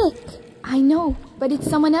too quick. I know, but it's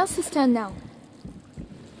someone else's turn now.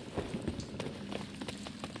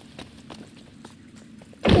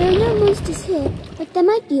 There are no monsters here, but there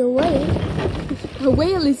might be a whale. A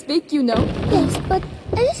whale is big, you know. Yes, but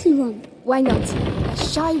a little one. Why not? A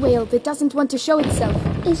shy whale that doesn't want to show itself.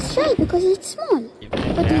 It's shy because it's small.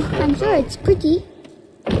 But I'm sure it's pretty.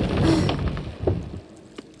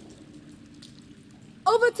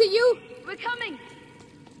 Over to you! We're coming!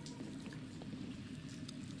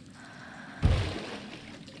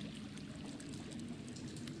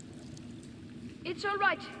 It's all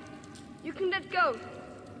right. You can let go.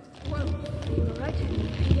 Well, are you alright?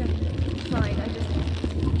 Yeah, fine. I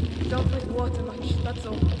just don't like water much, that's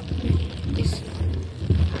all. Listen,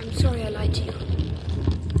 I'm sorry I lied to you.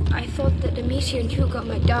 I thought that Amicia and Hugo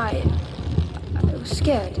might die. I was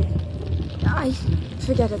scared.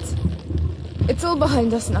 Forget it. It's all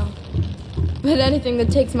behind us now. But anything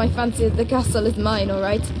that takes my fancy at the castle is mine,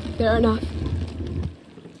 alright? Fair enough.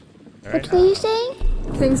 What were you saying?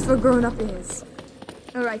 Things for grown-up ears.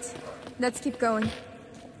 Alright, let's keep going.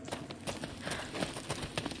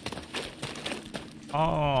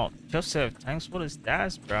 Oh, Joseph, thanks for the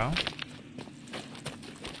stars, bro.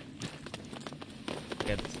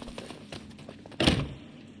 Get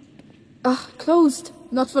Closed.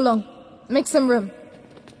 Not for long. Make some room.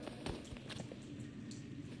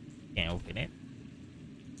 Can't open it.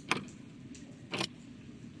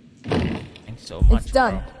 Thanks so much, It's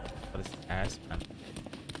done. bro, for the stars, man.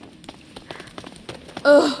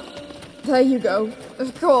 There you go.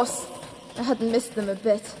 Of course. I hadn't missed them a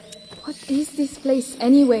bit. What is this place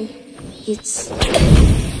anyway?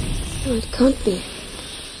 No, it can't be.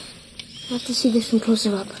 have to see this from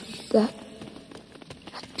closer up. That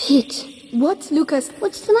pit. What, Lucas?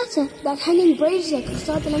 What's the matter? That hanging brazier could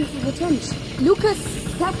start the length of the trench. Lucas!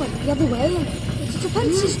 That one, the other way. It's a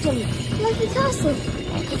defense system. Like a castle.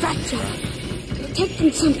 Like a rat trap.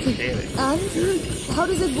 Protecting something. And how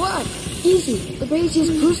does it work? Easy. The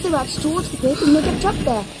braziers push the rats towards the pit and make a trap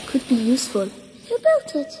there. Could be useful. Who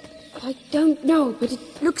built it? I don't know, but it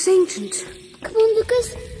looks ancient. Come on,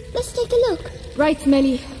 Lucas. Let's take a look. Right,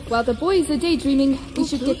 Melly. While the boys are daydreaming, we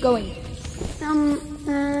should get going.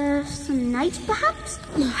 Some knights, perhaps?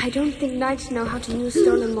 No, I don't think knights know how to use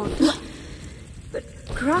stone and mortar. But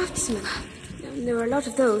craftsmen, there are a lot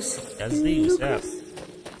of those. Lucas,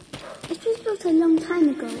 it was built a long time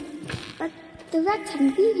ago, but the rats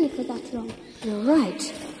haven't been here for that long. You're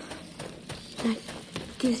right. That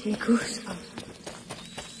gives me goosebumps.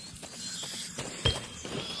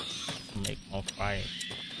 Make more fire.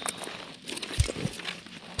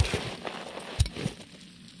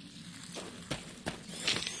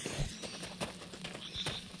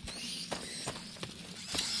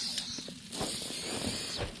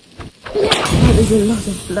 That is a lot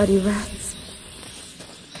of bloody rats.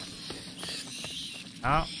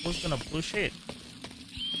 Now, who's gonna push it?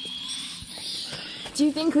 Do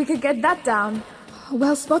you think we could get that down?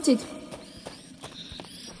 Well spotted.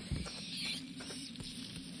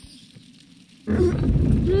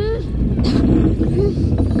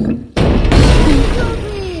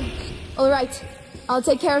 All right, I'll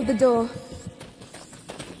take care of the door.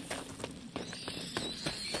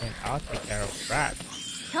 And I'll take care of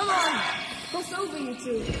rats. Come on, cross over, you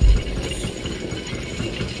two.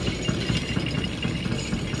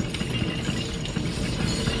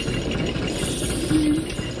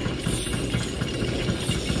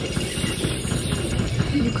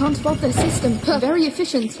 You can't fault their system. Very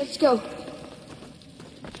efficient. Let's go.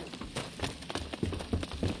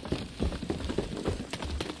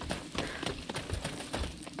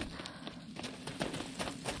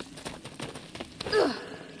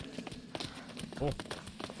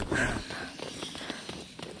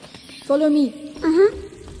 Follow me.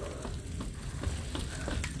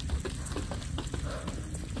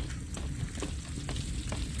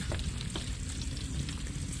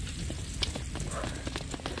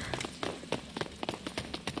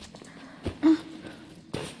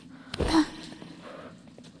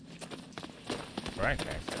 Right,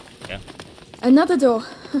 guys. Yeah. Another door.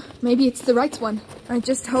 Maybe it's the right one. I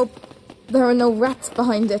just hope there are no rats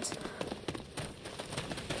behind it.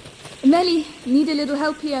 Melly, need a little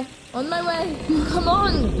help here. On my way. Come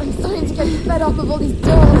on. I'm starting to get fed up of all these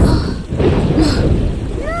doors.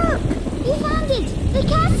 Look! We found it! The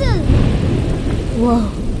castle! Whoa.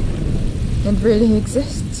 It really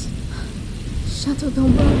exists. Chateau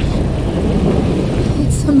d'Ombrage.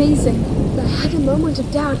 It's amazing. I had a moment of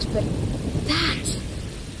doubt, but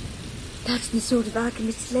that's the sort of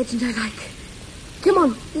alchemist's legend I like. Come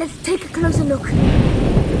on, let's take a closer look.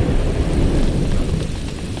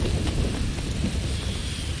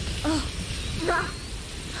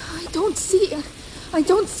 I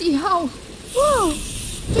don't see how. Whoa!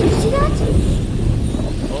 Did you see that?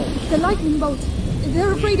 The lightning bolt.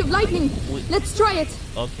 They're afraid of lightning. Let's try it.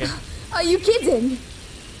 Okay. Are you kidding?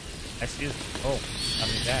 I see. Oh,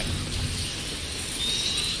 coming back.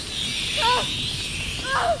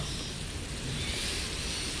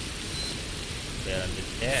 They're under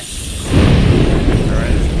there.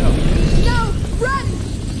 Alright, let's go. No! Run!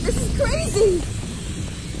 This is crazy!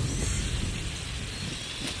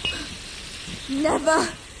 Never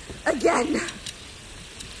again.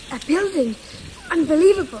 A building.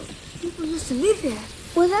 Unbelievable. People used to live there.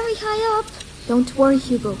 We're very high up. Don't worry,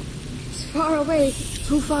 Hugo. It's far away.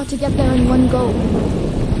 Too far to get there in one go.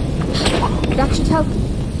 That should help.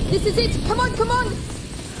 This is it. Come on, come on.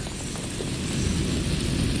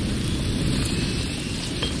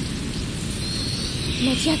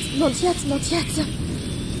 Not yet, not yet, not yet.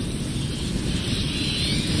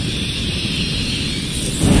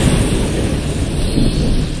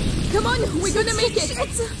 Come on, we're gonna make it.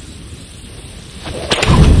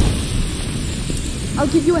 I'll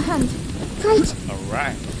give you a hand. Right.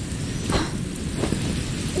 Alright.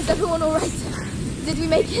 Is everyone all right? Did we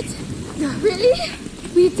make it? Really?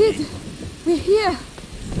 We did. We're here.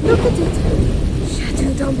 Look at it.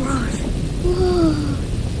 Chateau d'Ombrage. Whoa.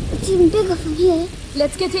 It's even bigger from here.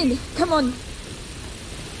 Let's get in. Come on.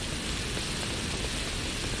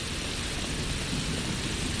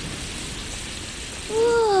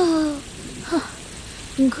 Whoa.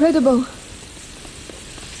 Incredible.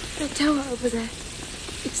 That tower over there.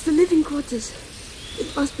 It's the living quarters.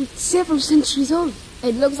 It must be several centuries old.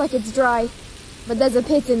 It looks like it's dry, but there's a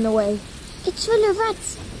pit in the way. It's full of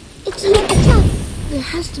rats. It's another trap. There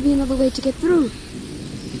has to be another way to get through.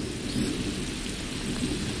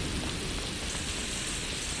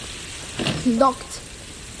 Locked.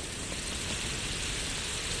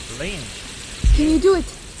 Lane. Can you do it?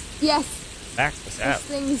 Yes. Back us This out.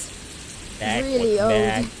 thing's Back really was old.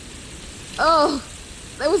 bad. Oh,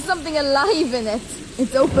 there was something alive in it.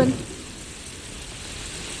 It's open.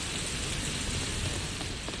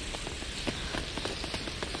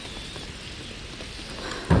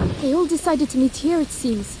 They all decided to meet here, it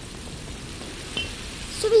seems.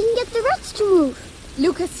 So we can get the rats to move.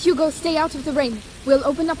 Lucas, Hugo, stay out of the rain. We'll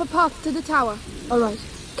open up a path to the tower. All right.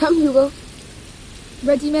 Come, Hugo.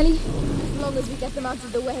 Ready, Melly? As long as we get them out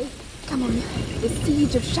of the way. Come on. The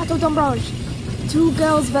siege of Chateau d'Ombrage. 2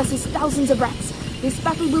 girls versus thousands of rats. This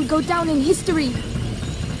battle will go down in history.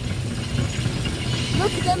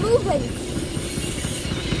 Look, they're moving.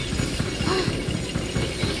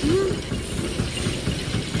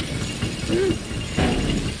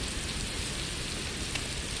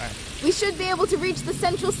 We should be able to reach the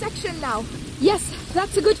central section now. Yes,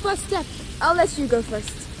 that's a good first step. I'll let you go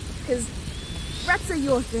first, because rats are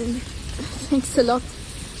your thing. Thanks a lot.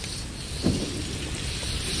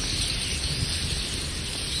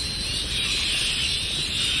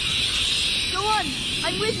 Go on,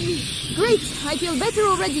 I'm with you. Great, I feel better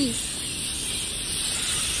already.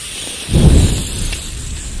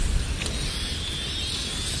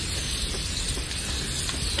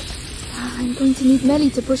 I'm going to need Melly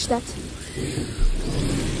to push that.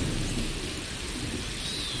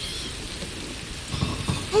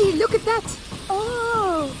 Hey, look at that!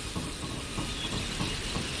 Oh!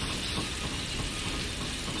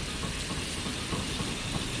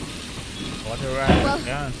 What a rat. Well,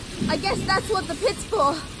 Yeah. I guess that's what the pit's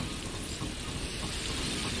for.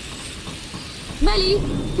 Melly,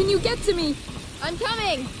 can you get to me? I'm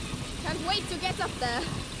coming. Can't wait to get up there.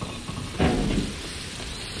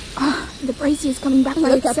 The brazier's coming back by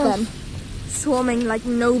Look at itself. them. Swarming like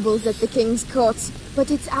nobles at the king's court.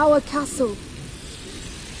 But it's our castle.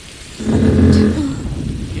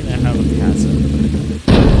 You know how it has it.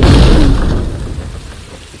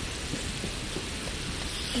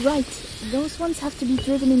 Right, those ones have to be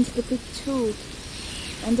driven into the pit too.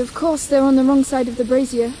 And of course they're on the wrong side of the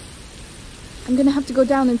brazier. I'm gonna have to go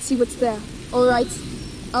down and see what's there. All right,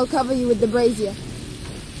 I'll cover you with the brazier.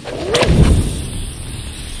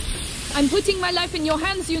 I'm putting my life in your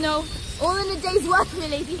hands, you know. All in a day's work,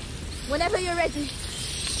 milady. Whenever you're ready.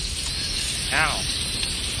 Ow.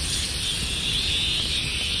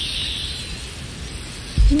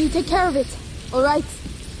 Can you take care of it? All right.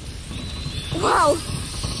 Wow!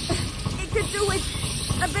 It could do with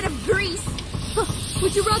a bit of grease.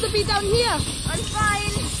 Would you rather be down here? I'm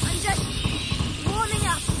fine. I'm just warming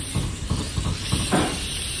up.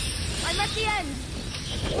 I'm at the end.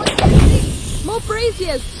 What's this? More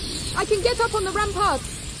braziers! I can get up on the ramparts.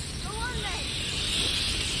 Go on then.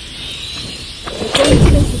 We're going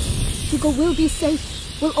to make it. Hugo will be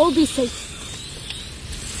safe. We'll all be safe.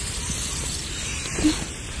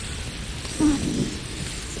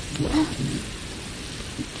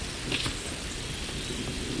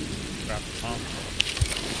 Grab the pump.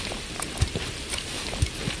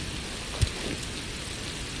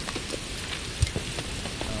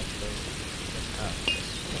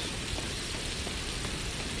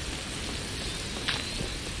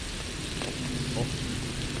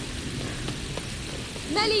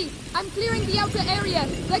 Melly, I'm clearing the outer area.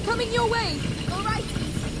 They're coming your way. All right.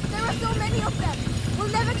 There are so many of them. We'll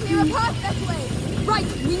never clear a path that way. Right,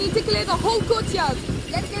 we need to clear the whole courtyard.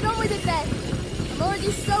 Let's get on with it then. I'm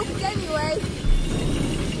already soaked anyway.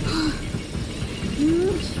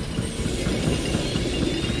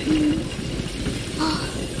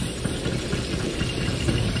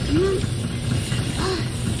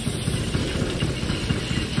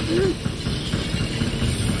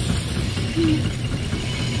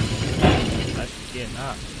 That's getting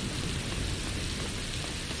up.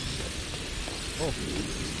 Oh.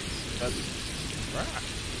 That's right.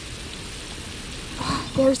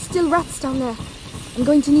 There are still rats down there. I'm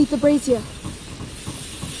going to need the brazier.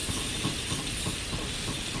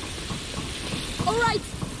 All right,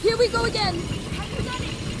 here we go again. Have you done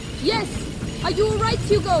it? Yes. Are you all right,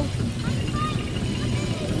 Hugo?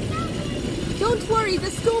 Don't worry,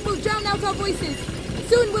 the storm will drown out our voices.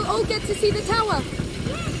 Soon we'll all get to see the tower.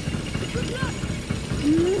 Good luck.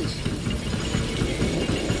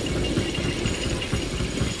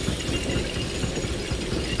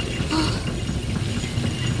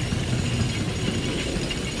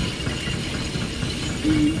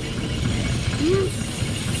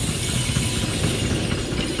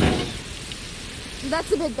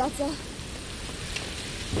 That's a bit better.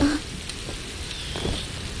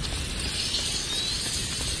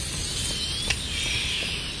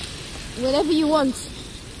 Whenever you want.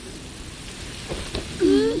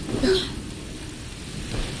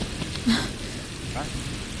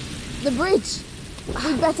 The bridge.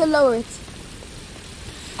 We'd better lower it.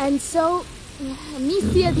 And so,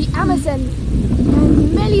 Amicia the Amazon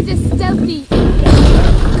and Melly the Stealthy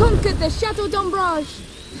conquered the Chateau d'Ombrage.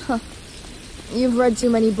 You've read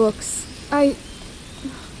too many books.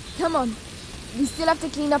 Come on. We still have to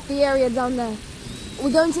clean up the area down there.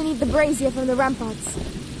 We're going to need the brazier from the ramparts.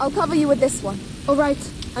 I'll cover you with this one. All right,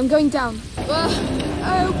 I'm going down.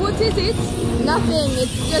 What is it? Nothing,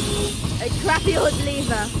 it's just a crappy old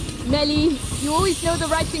lever. Melly, you always know the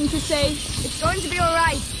right thing to say. It's going to be all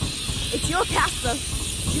right. It's your castle.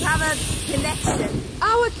 You have a connection.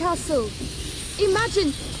 Our castle.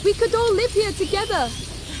 Imagine, we could all live here together.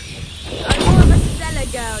 I'm more of a cellar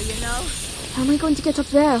girl, you know. How am I going to get up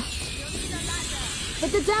there?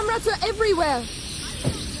 But the damn rats are everywhere.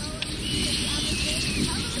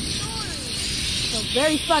 Oh,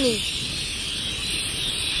 very funny.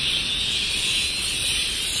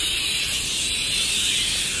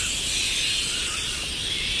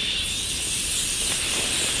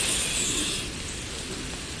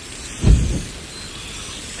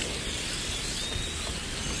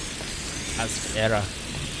 Aspera.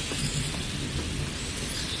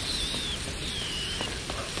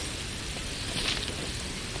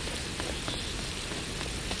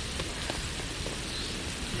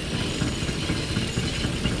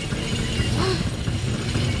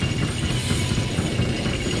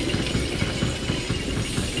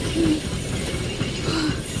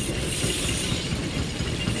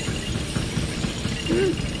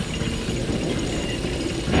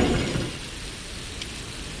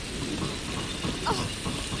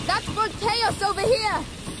 Over here!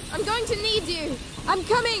 I'm going to need you! I'm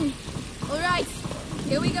coming! Alright,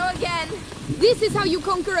 here we go again. This is how you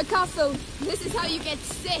conquer a castle. This is how you get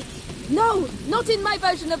sick. No, not in my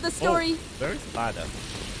version of the story. Oh, there's a ladder.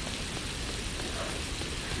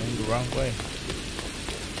 Going the wrong way.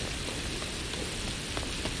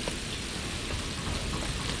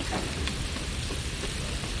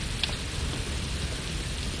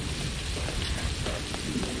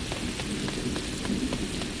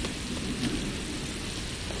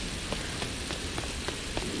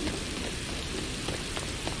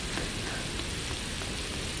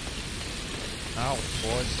 Out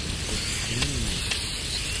towards the sea.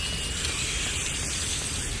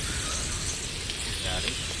 Got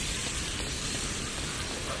it.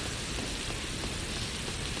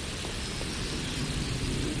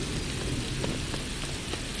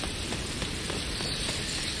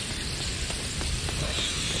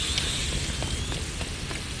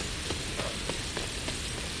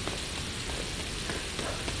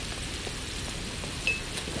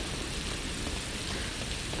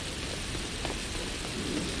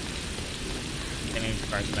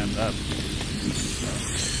 Try to stand up.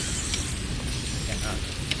 Cannot.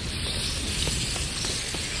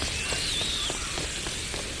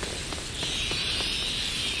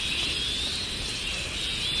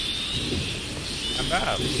 Stand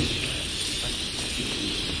up.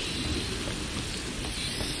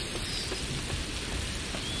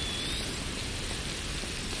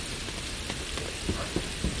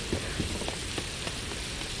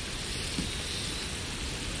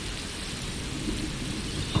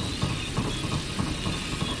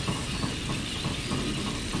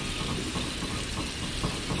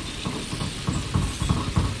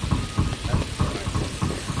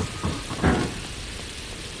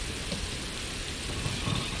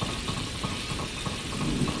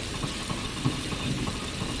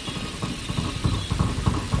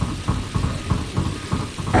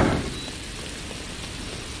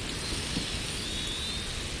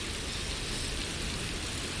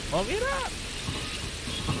 Move it up.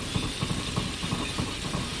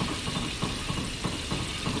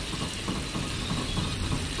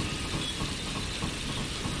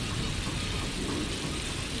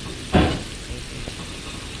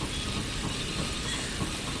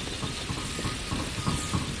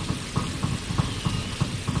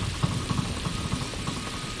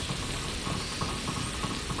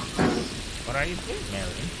 What are you doing,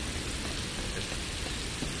 Mary?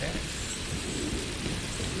 There.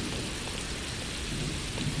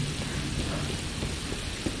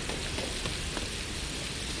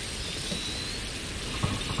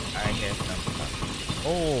 I hear some.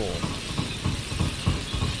 Oh.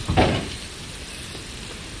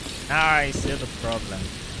 Now I see the problem.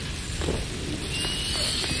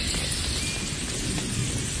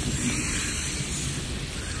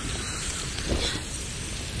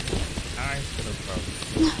 I see the problem.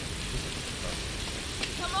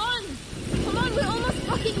 Come on! Come on, we're almost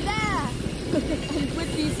fucking there!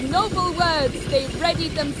 noble words, they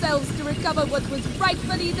readied themselves to recover what was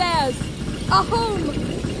rightfully theirs. A home!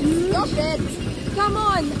 Stop it! Come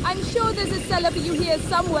on, I'm sure there's a cellar for you here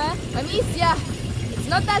somewhere. Amicia, it's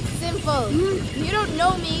not that simple. You don't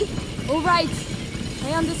know me. All right,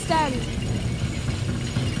 I understand.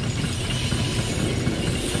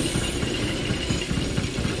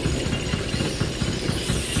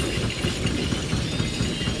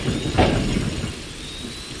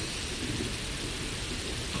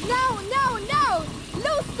 No!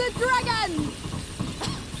 Loose the dragon!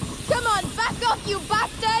 Come on, back off, you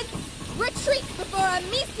bastards! Retreat before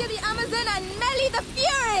Amicia the Amazon and Melly the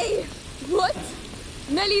Fury! What?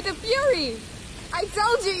 Melly the Fury? I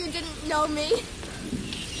told you you didn't know me.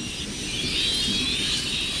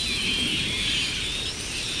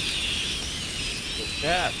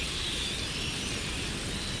 Yeah.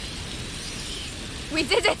 We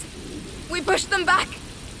did it! We pushed them back!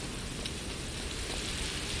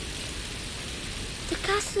 The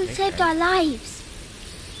castle saved our lives.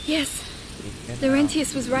 Yes,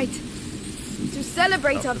 Laurentius was right. To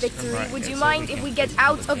celebrate our victory, would you mind if we get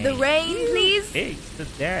out of the rain, please? Hey, stood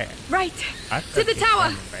there. Right. To the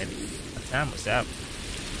tower. The time was up.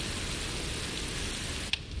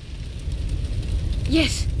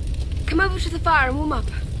 Yes. Come over to the fire and warm up.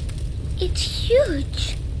 It's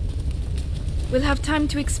huge. We'll have time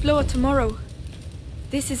to explore tomorrow.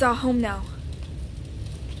 This is our home now.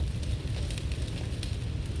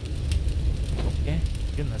 Okay,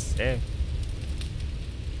 goodness sake.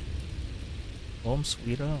 Home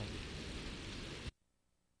sweet home.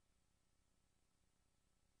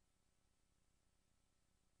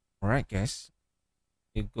 Alright guys.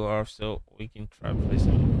 You go off so we can try to play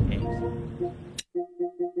some games.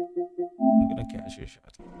 I'm gonna catch your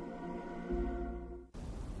shot.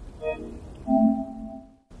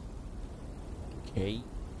 Okay.